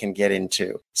that I can get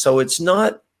into. So it's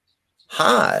not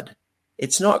hard.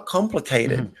 It's not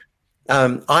complicated.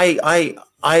 I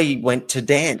went to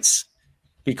dance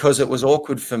because it was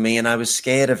awkward for me and I was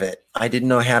scared of it. I didn't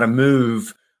know how to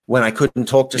move when I couldn't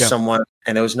talk to someone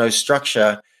and there was no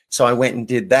structure. So I went and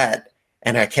did that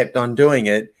and I kept on doing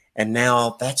it. And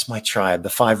now that's my tribe, the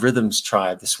 5 Rhythms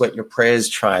tribe, the Sweat Your Prayers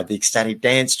tribe, the Ecstatic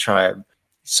Dance tribe.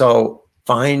 So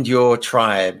find your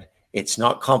tribe. It's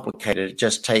not complicated. It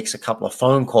just takes a couple of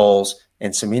phone calls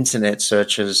and some internet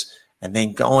searches, and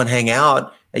then go and hang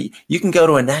out. You can go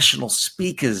to a national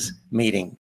speakers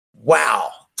meeting. Wow.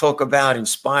 Talk about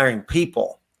inspiring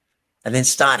people, and then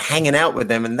start hanging out with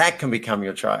them, and that can become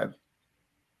your tribe.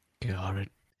 Got it.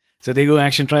 So there you go,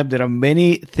 Action Tribe. There are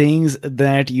many things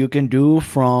that you can do,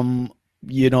 from,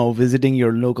 visiting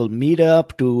your local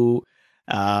meetup to,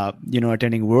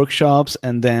 attending workshops.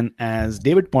 And then, as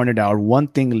David pointed out, one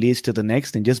thing leads to the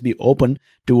next, and just be open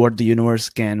to what the universe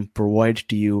can provide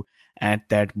to you at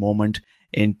that moment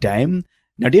in time.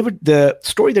 Now, David, the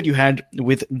story that you had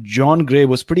with John Gray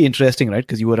was pretty interesting, right?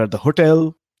 Because you were at the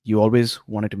hotel, you always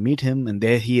wanted to meet him, and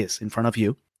there he is in front of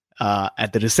you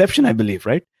at the reception, I believe,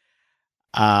 right?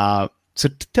 So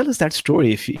tell us that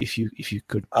story if you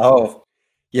could. Oh,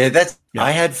 yeah,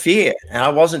 I had fear and I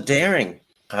wasn't daring.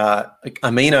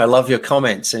 Amina, I love your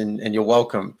comments and you're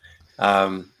welcome.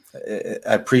 I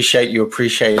appreciate you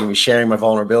appreciating me, sharing my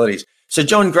vulnerabilities. So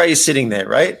John Gray is sitting there,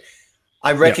 right?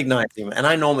 I recognized him, and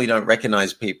I normally don't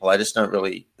recognize people. I just don't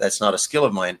really, that's not a skill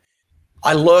of mine.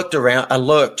 I lurked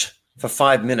for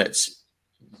 5 minutes,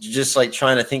 just like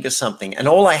trying to think of something. And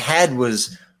all I had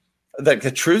was the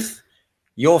truth.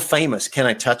 You're famous. Can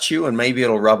I touch you? And maybe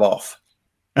it'll rub off.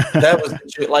 That was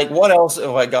like, what else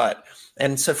have I got?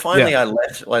 And so finally I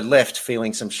left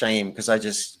feeling some shame because I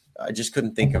just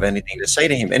couldn't think of anything to say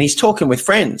to him. And he's talking with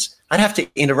friends. I'd have to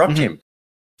interrupt him.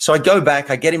 So I go back,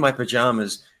 I get in my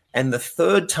pajamas. And the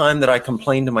third time that I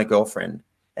complained to my girlfriend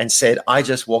and said, I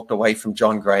just walked away from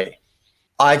John Gray.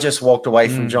 I just walked away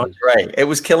from John Gray. It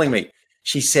was killing me.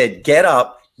 She said, get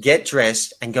up, get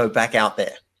dressed, and go back out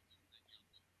there.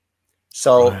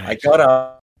 So I got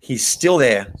up, he's still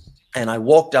there, and I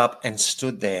walked up and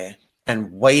stood there and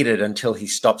waited until he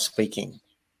stopped speaking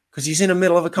because he's in the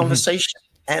middle of a conversation.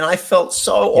 And I felt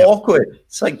so awkward.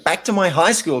 It's like back to my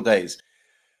high school days.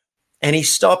 And he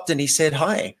stopped and he said,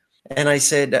 hi. And I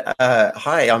said,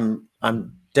 hi,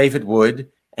 I'm David Wood,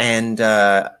 and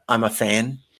I'm a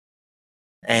fan.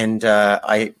 And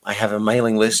I have a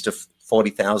mailing list of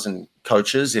 40,000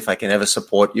 coaches. If I can ever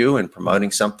support you in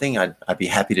promoting something, I'd be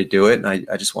happy to do it. And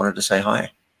I just wanted to say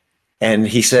hi. And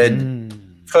he said,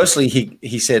 firstly,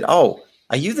 he said, oh,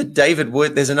 are you the David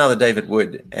Wood? There's another David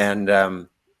Wood. And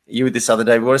you with this other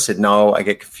David Wood? I said, no, I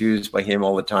get confused by him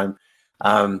all the time.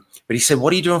 But he said,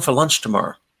 what are you doing for lunch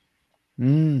tomorrow?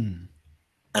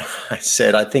 I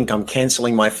said, I think I'm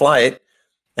canceling my flight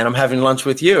and I'm having lunch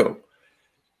with you.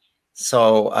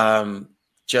 So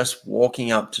just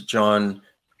walking up to John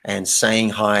and saying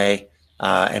hi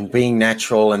and being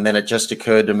natural. And then it just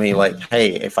occurred to me like,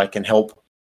 hey, if I can help,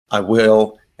 I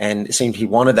will. And it seemed he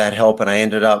wanted that help. And I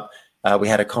ended up, we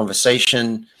had a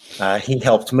conversation. He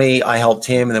helped me, I helped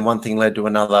him. And then one thing led to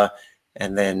another.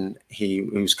 And then he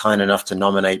was kind enough to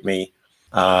nominate me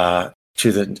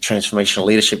to the Transformational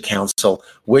Leadership Council,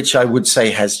 which I would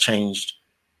say has changed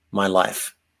my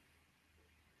life.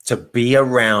 To be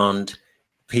around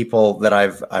people that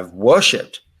I've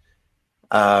worshipped,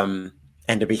 and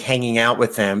to be hanging out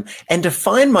with them, and to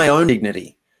find my own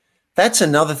dignity. That's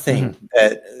another thing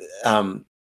that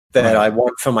I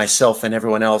want for myself and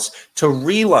everyone else, to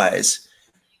realize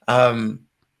that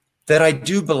I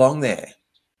do belong there.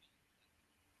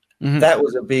 That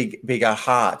was a big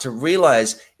aha, to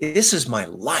realize this is my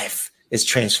life, is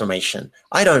transformation.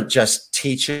 I don't just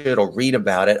teach it or read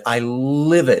about it. I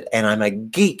live it, and I'm a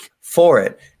geek for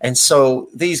it. And so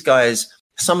these guys,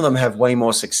 some of them have way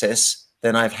more success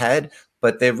than I've had,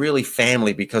 but they're really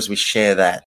family because we share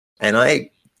that. And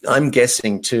I'm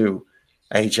guessing too,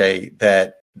 AJ,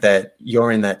 that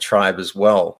you're in that tribe as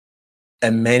well.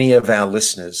 And many of our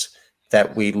listeners,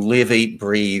 that we live, eat,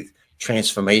 breathe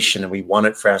transformation, and we want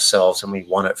it for ourselves and we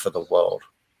want it for the world.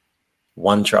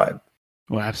 One tribe.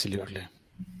 Well, absolutely.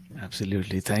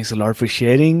 Thanks a lot for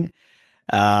sharing.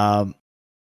 I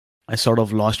sort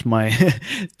of lost my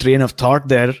train of thought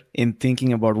there in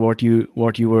thinking about what you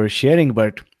were sharing,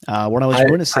 but what I was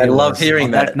going to say, I love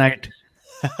hearing that night.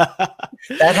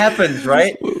 That happens,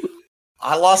 right?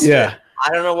 I lost it. I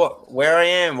don't know where I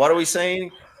am. What are we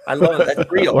saying? I love it.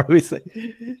 That's real. What do we say?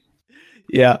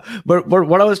 Yeah, but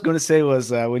what I was going to say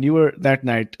was when you were that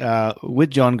night with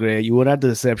John Gray, you were at the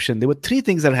reception. There were three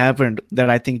things that happened that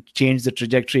I think changed the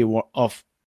trajectory of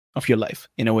your life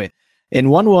in a way. And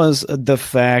one was the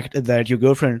fact that your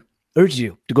girlfriend urged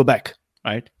you to go back,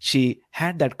 right? She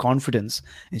had that confidence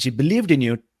and she believed in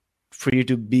you for you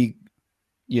to be,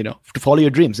 to follow your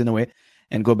dreams in a way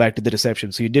and go back to the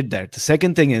reception. So you did that. The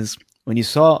second thing is when you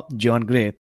saw John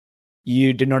Gray,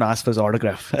 you did not ask for his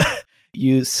autograph.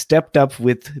 You stepped up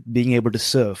with being able to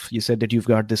serve. You said that you've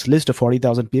got this list of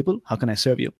 40,000 people. How can I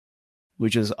serve you?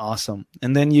 Which is awesome.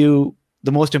 And then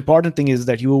the most important thing is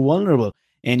that you were vulnerable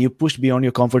and you pushed beyond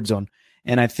your comfort zone.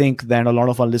 And I think that a lot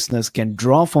of our listeners can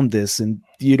draw from this. And,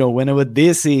 whenever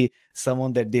they see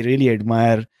someone that they really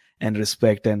admire and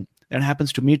respect, and that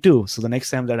happens to me too. So the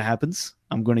next time that happens,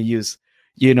 I'm going to use,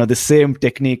 the same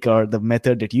technique or the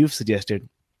method that you've suggested,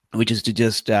 which is to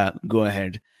just go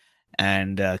ahead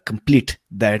and complete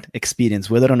that experience.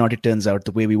 Whether or not it turns out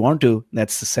the way we want to,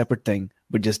 that's a separate thing,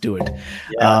 but just do it.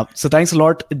 Yeah. So thanks a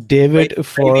lot, David,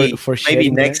 for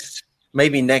sharing.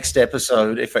 Maybe next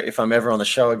episode, if I'm ever on the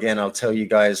show again, I'll tell you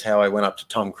guys how I went up to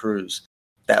Tom Cruise.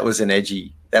 That was an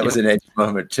edgy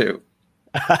moment too.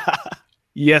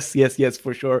 Yes,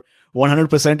 for sure.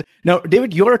 100%. Now,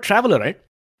 David, you're a traveler, right?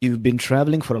 You've been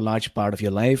traveling for a large part of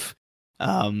your life,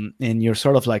 and you're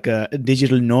sort of like a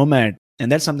digital nomad.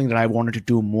 And that's something that I wanted to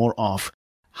do more of.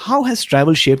 How has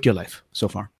travel shaped your life so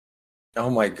far?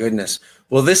 Oh my goodness.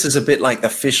 Well, this is a bit like the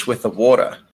fish with the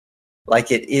water.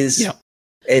 Like it is. Yeah.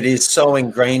 It is so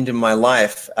ingrained in my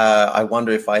life. I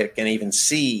wonder if I can even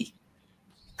see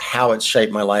how it's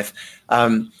shaped my life.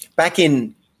 Back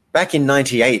in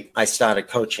 '98, I started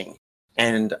coaching,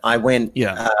 and I went.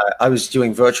 Yeah. I was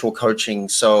doing virtual coaching,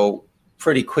 so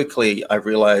pretty quickly I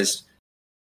realized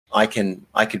I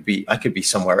could be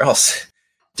somewhere else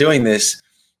doing this,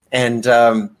 and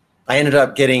I ended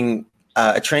up getting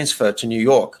a transfer to New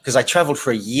York because I traveled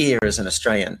for a year as an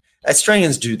Australian.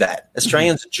 Australians do that.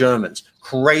 Australians are Germans,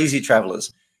 crazy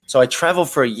travelers. So I traveled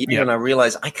for a year and I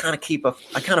realized I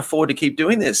can't afford to keep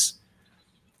doing this.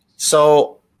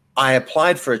 So I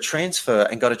applied for a transfer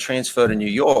and got a transfer to New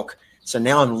York. So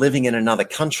now I'm living in another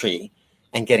country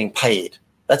and getting paid.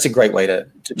 That's a great way to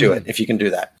do it if you can do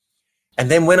that.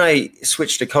 And then when I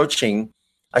switched to coaching,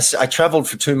 I traveled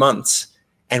for 2 months.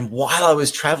 And while I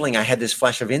was traveling, I had this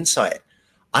flash of insight.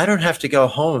 I don't have to go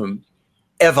home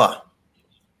ever.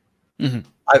 Mm-hmm.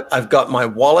 I've got my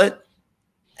wallet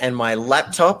and my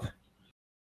laptop,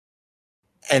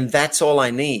 and that's all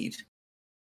I need.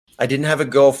 I didn't have a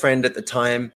girlfriend at the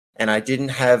time, and I didn't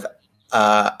have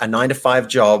a 9-to-5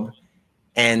 job,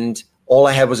 and all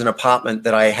I had was an apartment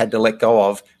that I had to let go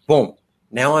of. Boom.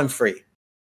 Now I'm free.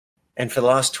 And for the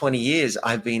last 20 years,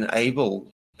 I've been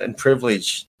able and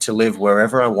privileged to live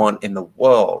wherever I want in the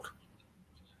world.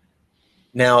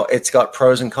 Now, it's got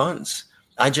pros and cons.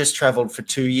 I just traveled for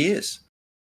 2 years.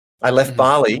 I left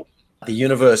Bali. The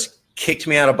universe kicked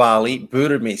me out of Bali,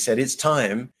 booted me, said, it's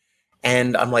time.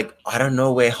 And I'm like, I don't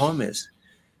know where home is.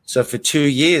 So for 2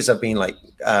 years, I've been like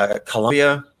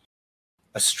Colombia,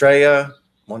 Australia,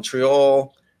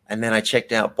 Montreal, and then I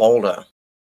checked out Boulder.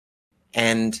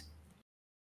 And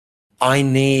I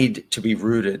need to be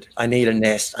rooted. I need a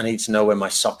nest. I need to know where my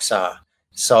socks are.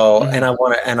 So, and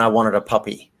I wanted a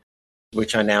puppy,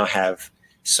 which I now have.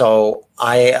 So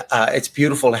it's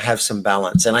beautiful to have some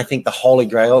balance. And I think the holy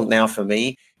grail now for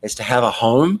me is to have a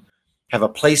home, have a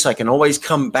place I can always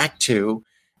come back to,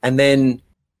 and then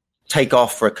take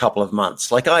off for a couple of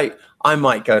months. Like I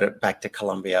might go back to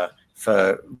Colombia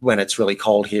for when it's really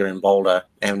cold here in Boulder,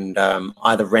 and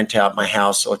either rent out my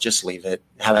house or just leave it,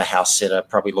 have a house sitter,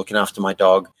 probably looking after my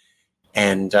dog.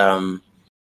 And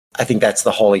I think that's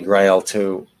the holy grail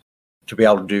to be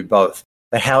able to do both.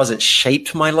 But how has it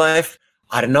shaped my life?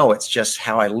 I don't know. It's just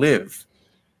how I live.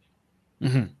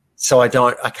 Mm-hmm. So I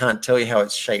can't tell you how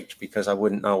it's shaped because I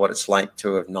wouldn't know what it's like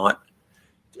to have not.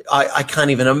 I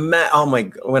can't even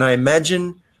imagine. When I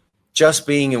imagine just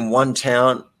being in one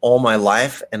town all my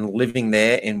life and living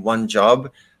there in one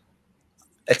job,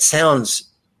 it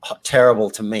sounds terrible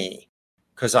to me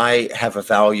because I have a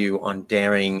value on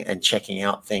daring and checking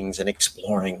out things and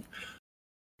exploring.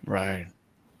 Right.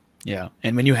 Yeah.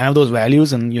 And when you have those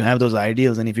values and you have those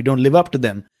ideals, and if you don't live up to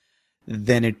them,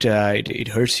 then it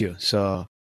hurts you. So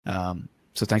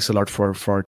thanks a lot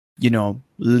for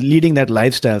leading that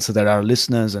lifestyle so that our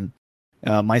listeners and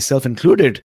myself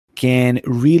included can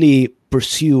really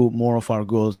pursue more of our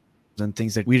goals and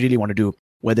things that we really want to do,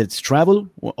 whether it's travel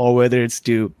or whether it's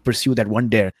to pursue that one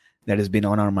dare that has been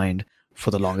on our mind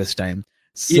for the longest time.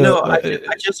 So,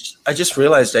 I just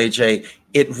realized, AJ,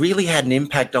 it really had an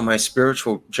impact on my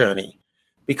spiritual journey,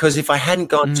 because if I hadn't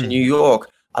gone to New York,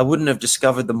 I wouldn't have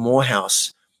discovered the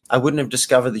Morehouse. I wouldn't have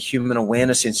discovered the Human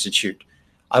Awareness Institute.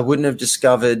 I wouldn't have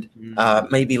discovered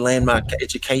maybe Landmark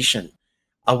Education.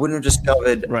 I wouldn't have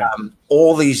discovered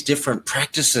all these different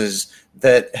practices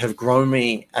that have grown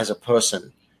me as a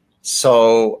person.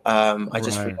 So I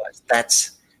just realized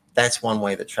that's one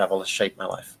way that travel has shaped my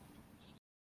life.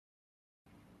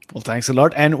 Well, thanks a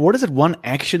lot. And what is that one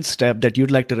action step that you'd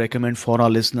like to recommend for our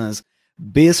listeners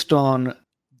based on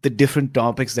the different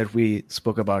topics that we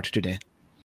spoke about today?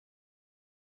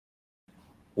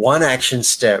 One action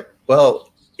step.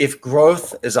 Well, if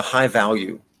growth is a high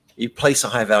value, you place a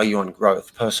high value on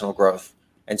growth, personal growth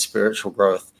and spiritual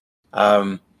growth.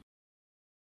 I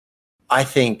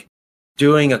think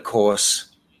doing a course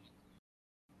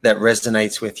that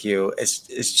resonates with you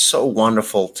is so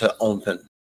wonderful to open.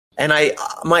 And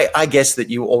I guess that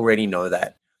you already know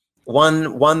that.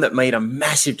 One that made a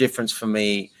massive difference for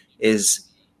me is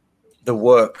the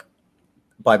work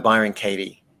by Byron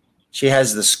Katie. She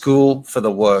has the School for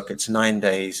the Work. It's 9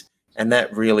 days, and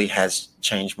that really has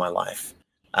changed my life.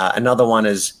 Another one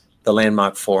is the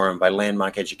Landmark Forum by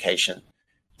Landmark Education.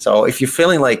 So if you're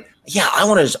feeling like, yeah, I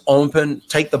want to just open,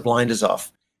 take the blinders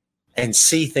off and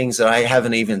see things that I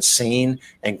haven't even seen,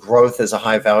 and growth is a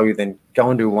high value, then go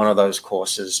and do one of those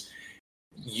courses.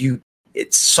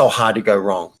 It's so hard to go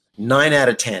wrong. 9 out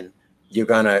of 10, you're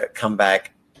going to come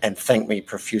back and thank me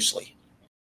profusely.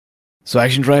 So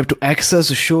Action Tribe, to access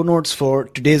the show notes for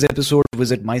today's episode,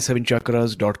 visit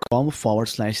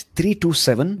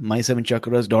my7chakras.com/327,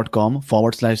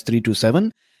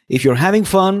 my7chakras.com/327. If you're having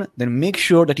fun, then make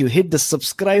sure that you hit the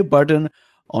subscribe button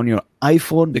on your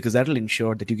iPhone, because that will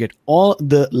ensure that you get all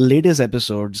the latest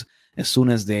episodes as soon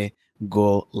as they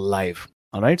go live.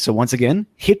 All right. So once again,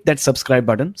 hit that subscribe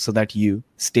button so that you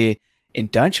stay in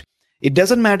touch. It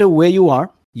doesn't matter where you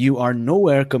are. You are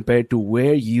nowhere compared to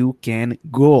where you can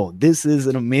go. This is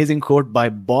an amazing quote by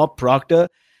Bob Proctor.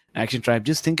 Action Tribe,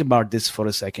 just think about this for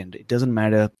a second. It doesn't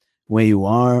matter where you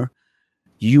are.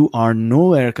 You are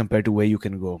nowhere compared to where you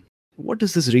can go. What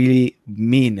does this really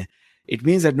mean? It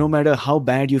means that no matter how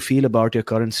bad you feel about your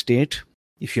current state,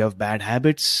 if you have bad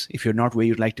habits, if you're not where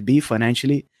you'd like to be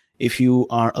financially, if you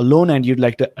are alone and you'd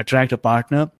like to attract a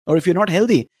partner, or if you're not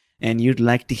healthy and you'd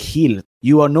like to heal,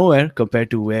 you are nowhere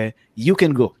compared to where you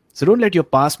can go. So don't let your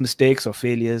past mistakes or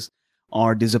failures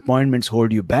or disappointments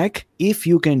hold you back. If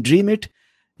you can dream it,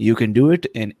 you can do it.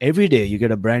 And every day you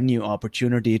get a brand new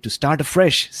opportunity to start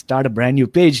afresh, start a brand new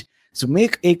page. So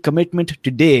make a commitment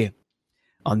today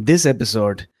on this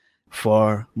episode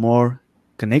for more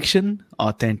connection,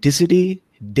 authenticity,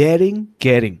 daring,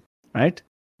 caring, right?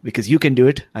 Because you can do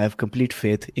it. I have complete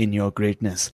faith in your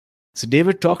greatness. So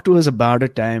David, talk to us about a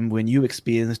time when you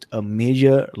experienced a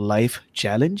major life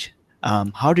challenge.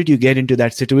 How did you get into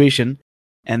that situation?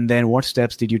 And then what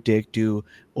steps did you take to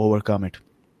overcome it?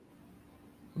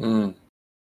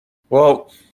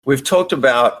 Well, we've talked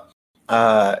about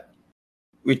my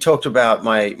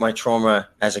trauma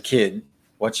as a kid,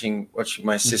 watching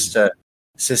my sister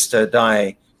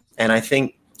die. And I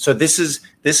think, so this is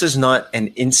not an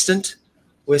instant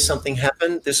where something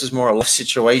happened. This is more a life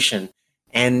situation.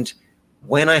 And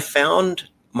when I found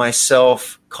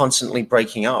myself constantly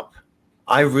breaking up,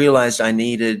 I realized I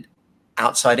needed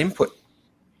outside input.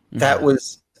 That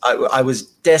was, I was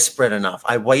desperate enough.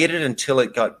 I waited until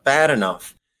it got bad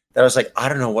enough that I was like, I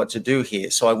don't know what to do here.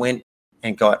 So I went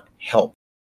and got help.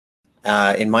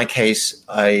 In my case,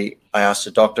 I asked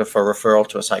a doctor for a referral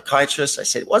to a psychiatrist. I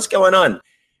said, what's going on?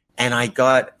 And I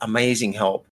got amazing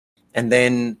help. And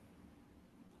then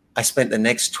I spent the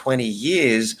next 20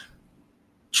 years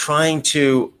trying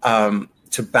to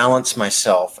balance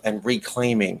myself and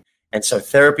reclaiming. And so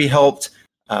therapy helped.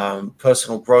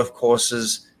 Personal growth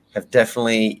courses have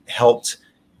definitely helped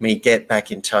me get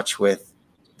back in touch with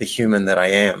the human that I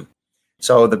am.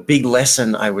 So the big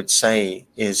lesson I would say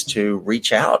is to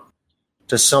reach out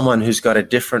to someone who's got a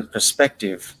different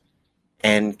perspective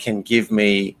and can give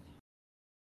me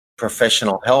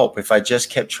professional help. If I just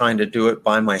kept trying to do it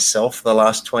by myself for the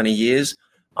last 20 years,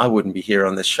 I wouldn't be here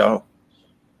on this show.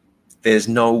 There's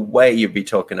no way you'd be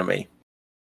talking to me.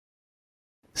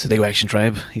 So there you go, Action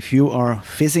Tribe. If you are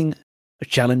facing a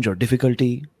challenge or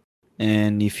difficulty,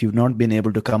 and if you've not been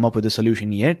able to come up with a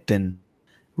solution yet, then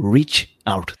reach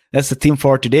out. That's the theme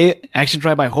for today. Action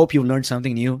Tribe, I hope you've learned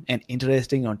something new and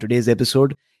interesting on today's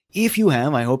episode. If you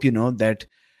have, I hope you know that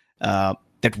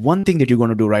that one thing that you're going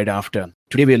to do right after.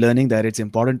 Today we're learning that it's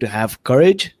important to have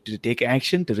courage, to take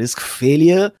action, to risk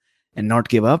failure and not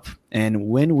give up. And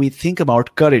when we think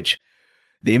about courage,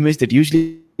 the image that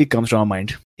usually comes to our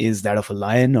mind is that of a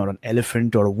lion or an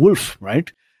elephant or a wolf,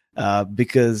 right?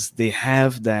 Because they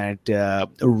have that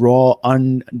raw,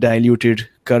 undiluted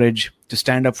courage to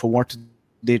stand up for what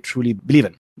they truly believe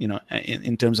in,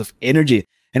 in terms of energy.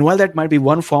 And while that might be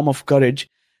one form of courage,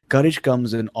 courage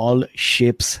comes in all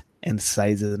shapes and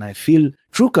sizes. And I feel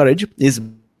true courage is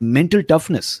mental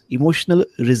toughness, emotional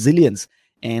resilience,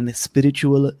 and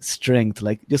spiritual strength,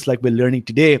 just like we're learning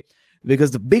today,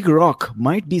 because the big rock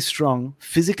might be strong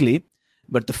physically,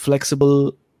 but the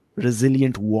flexible,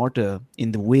 resilient water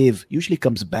in the wave usually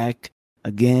comes back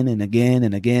again and again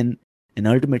and again, and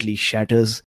ultimately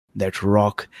shatters that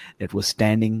rock that was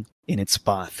standing in its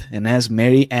path. And as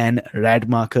Mary Ann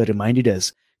Radmacher reminded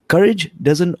us, courage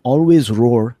doesn't always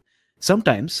roar.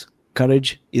 Sometimes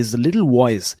courage is the little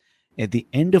voice at the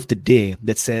end of the day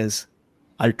that says,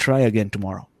 I'll try again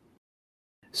tomorrow.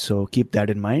 So keep that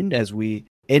in mind as we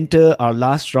enter our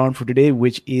last round for today,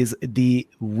 which is the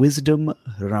wisdom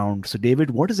round. So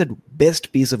David, what is that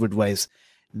best piece of advice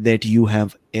that you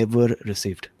have ever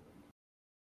received?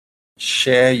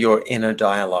 Share your inner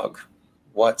dialogue.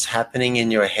 What's happening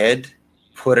in your head,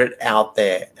 put it out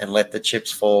there and let the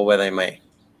chips fall where they may.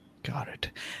 Got it.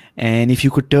 And if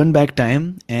you could turn back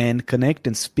time and connect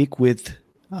and speak with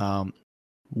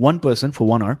one person for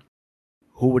 1 hour,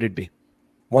 who would it be?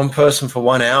 One person for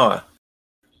 1 hour.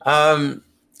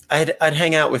 I'd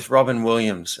hang out with Robin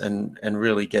Williams and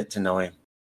really get to know him.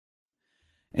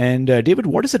 And David,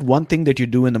 what is it one thing that you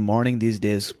do in the morning these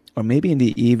days, or maybe in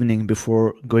the evening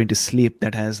before going to sleep,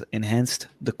 that has enhanced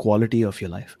the quality of your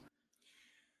life?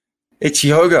 It's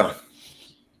yoga.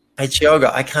 I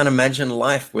can't imagine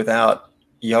life without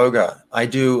yoga. I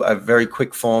do a very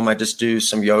quick form. I just do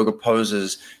some yoga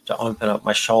poses to open up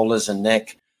my shoulders and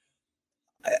neck.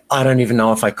 I don't even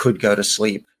know if I could go to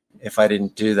sleep if I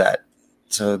didn't do that.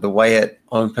 So the way it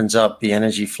opens up the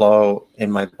energy flow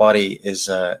in my body is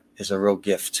a real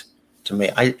gift to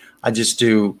me. I just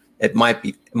do, it might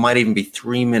even be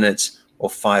 3 minutes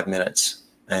or 5 minutes.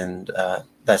 And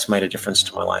that's made a difference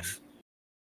to my life.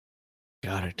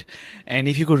 Got it. And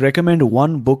if you could recommend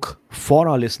one book for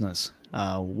our listeners,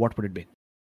 what would it be?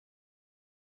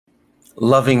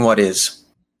 Loving What Is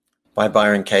by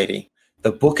Byron Katie.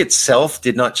 The book itself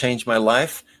did not change my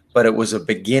life, but it was a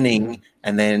beginning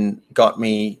and then got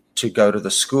me to go to the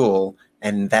school,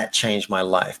 and that changed my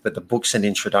life. But the book's an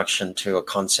introduction to a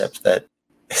concept that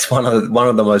is one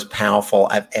of the most powerful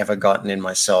I've ever gotten in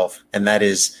myself, and that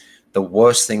is the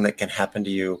worst thing that can happen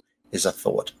to you is a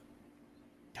thought.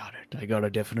 Got it. I gotta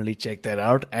definitely check that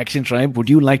out. Action Tribe, would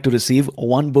you like to receive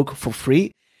one book for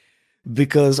free?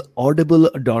 Because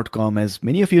audible.com, as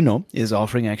many of you know, is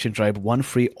offering Action Tribe one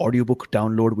free audiobook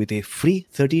download with a free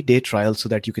 30-day trial so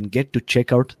that you can get to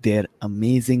check out their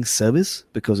amazing service.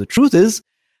 Because the truth is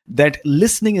that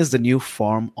listening is the new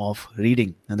form of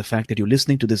reading. And the fact that you're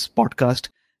listening to this podcast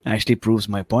actually proves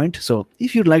my point. So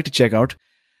if you'd like to check out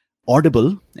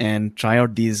Audible and try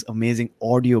out these amazing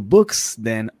audiobooks,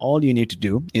 then all you need to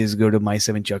do is go to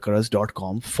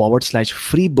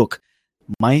my7chakras.com/free book.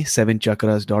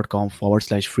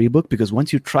 my7chakras.com/free book, because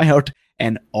once you try out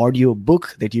an audio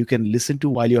book that you can listen to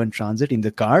while you're in transit in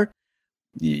the car,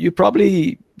 you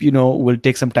probably will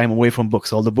take some time away from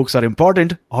books. All the books are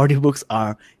important. Audiobooks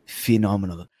are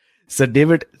phenomenal. So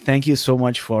David, thank you so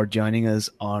much for joining us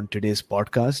on today's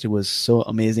podcast. It was so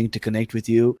amazing to connect with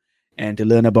you and to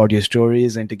learn about your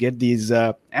stories and to get these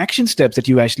action steps that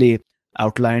you actually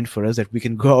outlined for us that we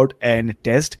can go out and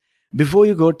test. Before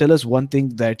you go, tell us one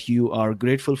thing that you are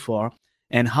grateful for,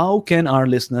 and how can our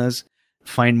listeners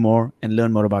find more and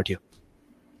learn more about you?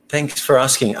 Thanks for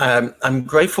asking. I'm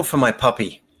grateful for my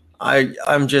puppy.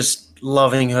 I'm just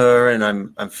loving her, and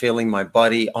I'm feeling my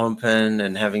body open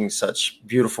and having such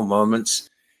beautiful moments,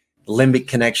 limbic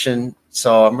connection.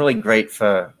 So I'm really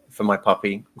grateful for my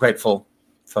puppy, grateful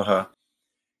for her.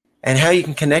 And how you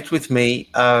can connect with me,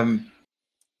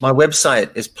 my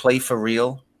website is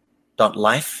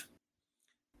playforreal.life.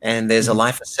 And there's a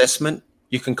life assessment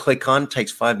you can click on. It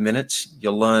takes 5 minutes.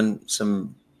 You'll learn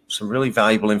some really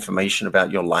valuable information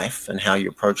about your life and how you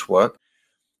approach work.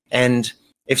 And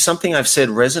if something I've said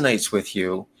resonates with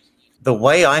you, the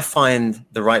way I find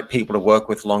the right people to work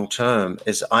with long term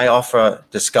is I offer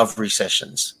discovery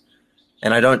sessions,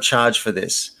 and I don't charge for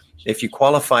this. If you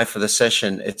qualify for the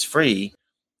session, it's free,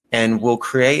 and we'll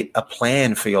create a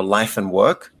plan for your life and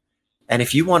work. And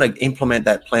if you want to implement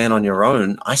that plan on your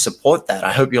own, I support that.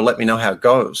 I hope you'll let me know how it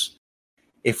goes.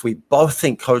 If we both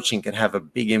think coaching can have a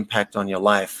big impact on your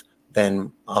life,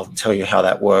 then I'll tell you how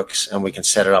that works and we can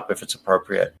set it up if it's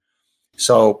appropriate.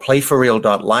 So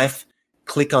playforreal.life,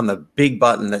 click on the big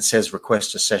button that says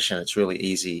request a session. It's really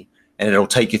easy. and it'll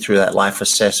take you through that life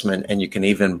assessment, and you can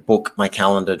even book my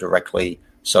calendar directly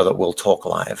so that we'll talk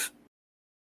live.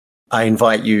 I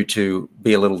invite you to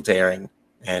be a little daring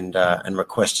and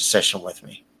request a session with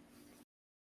me.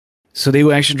 So there you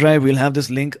go, Action Tribe. We'll have this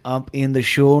link up in the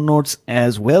show notes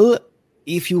as well.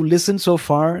 If you listened so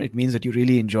far, it means that you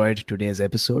really enjoyed today's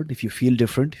episode. If you feel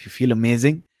different, if you feel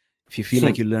amazing, if you feel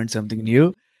like you learned something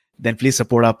new, then please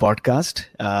support our podcast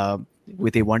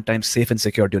with a one-time safe and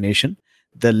secure donation.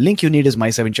 The link you need is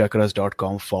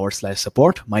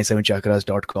my7chakras.com/support,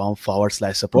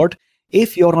 my7chakras.com/support.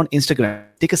 If you're on Instagram,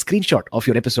 take a screenshot of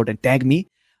your episode and tag me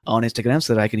on Instagram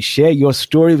so that I can share your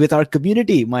story with our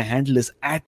community. My handle is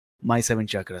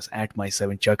 @my7chakras,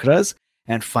 @my7chakras.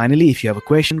 And finally, if you have a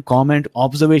question, comment,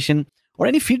 observation, or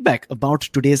any feedback about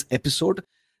today's episode,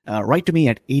 write to me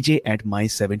at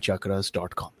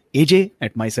aj@my7chakras.com.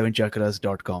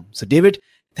 aj@my7chakras.com. So David,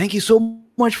 thank you so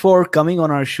much for coming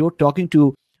on our show, talking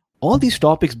to all these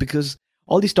topics, because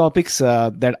all these topics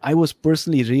that I was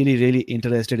personally really, really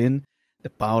interested in, the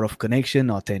power of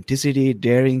connection, authenticity,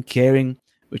 daring, caring,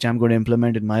 which I'm going to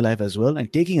implement in my life as well,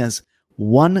 and taking us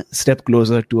one step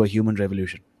closer to a human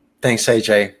revolution. Thanks,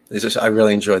 AJ. I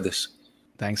really enjoyed this.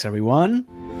 Thanks, everyone.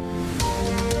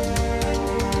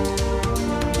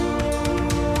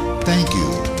 Thank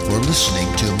you for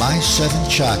listening to My 7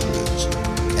 Chakras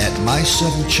at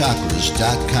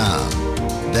my7chakras.com.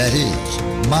 That is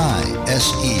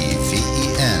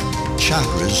MySEVEN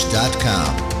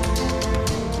chakras.com.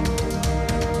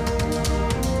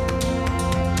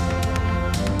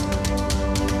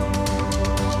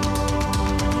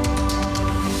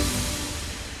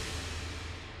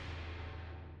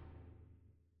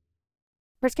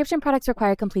 Prescription products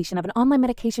require completion of an online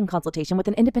medication consultation with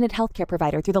an independent healthcare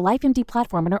provider through the LifeMD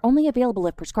platform and are only available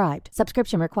if prescribed.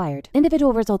 Subscription required.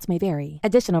 Individual results may vary.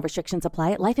 Additional restrictions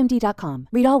apply at lifemd.com.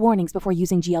 Read all warnings before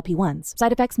using GLP-1s.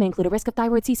 Side effects may include a risk of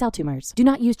thyroid C-cell tumors. Do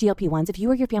not use GLP-1s if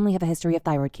you or your family have a history of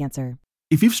thyroid cancer.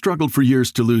 If you've struggled for years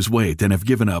to lose weight and have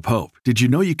given up hope, did you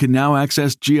know you can now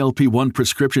access GLP-1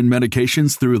 prescription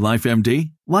medications through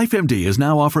LifeMD? LifeMD is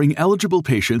now offering eligible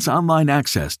patients online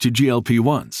access to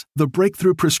GLP-1s, the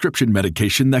breakthrough prescription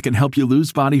medication that can help you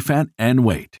lose body fat and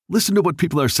weight. Listen to what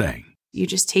people are saying. You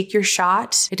just take your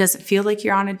shot. It doesn't feel like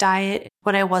you're on a diet.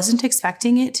 What I wasn't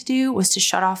expecting it to do was to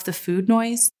shut off the food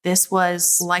noise. This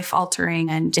was life-altering,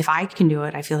 and if I can do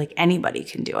it, I feel like anybody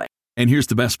can do it. And here's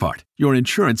the best part. Your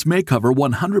insurance may cover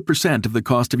 100% of the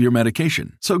cost of your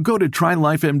medication. So go to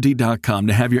trylifemd.com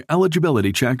to have your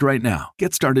eligibility checked right now.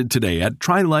 Get started today at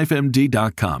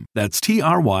trylifemd.com. That's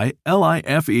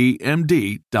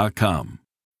trylifemd.com.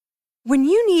 When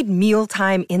you need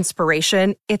mealtime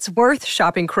inspiration, it's worth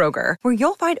shopping Kroger, where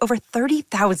you'll find over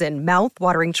 30,000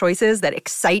 mouth-watering choices that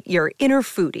excite your inner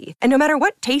foodie. And no matter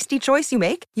what tasty choice you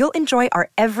make, you'll enjoy our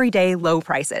everyday low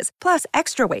prices, plus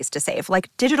extra ways to save,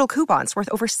 like digital coupons worth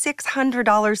over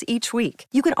 $600 each week.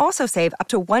 You can also save up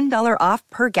to $1 off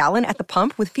per gallon at the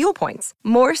pump with fuel points.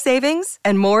 More savings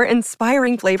and more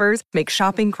inspiring flavors make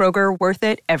shopping Kroger worth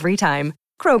it every time.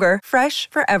 Kroger, fresh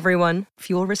for everyone.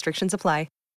 Fuel restrictions apply.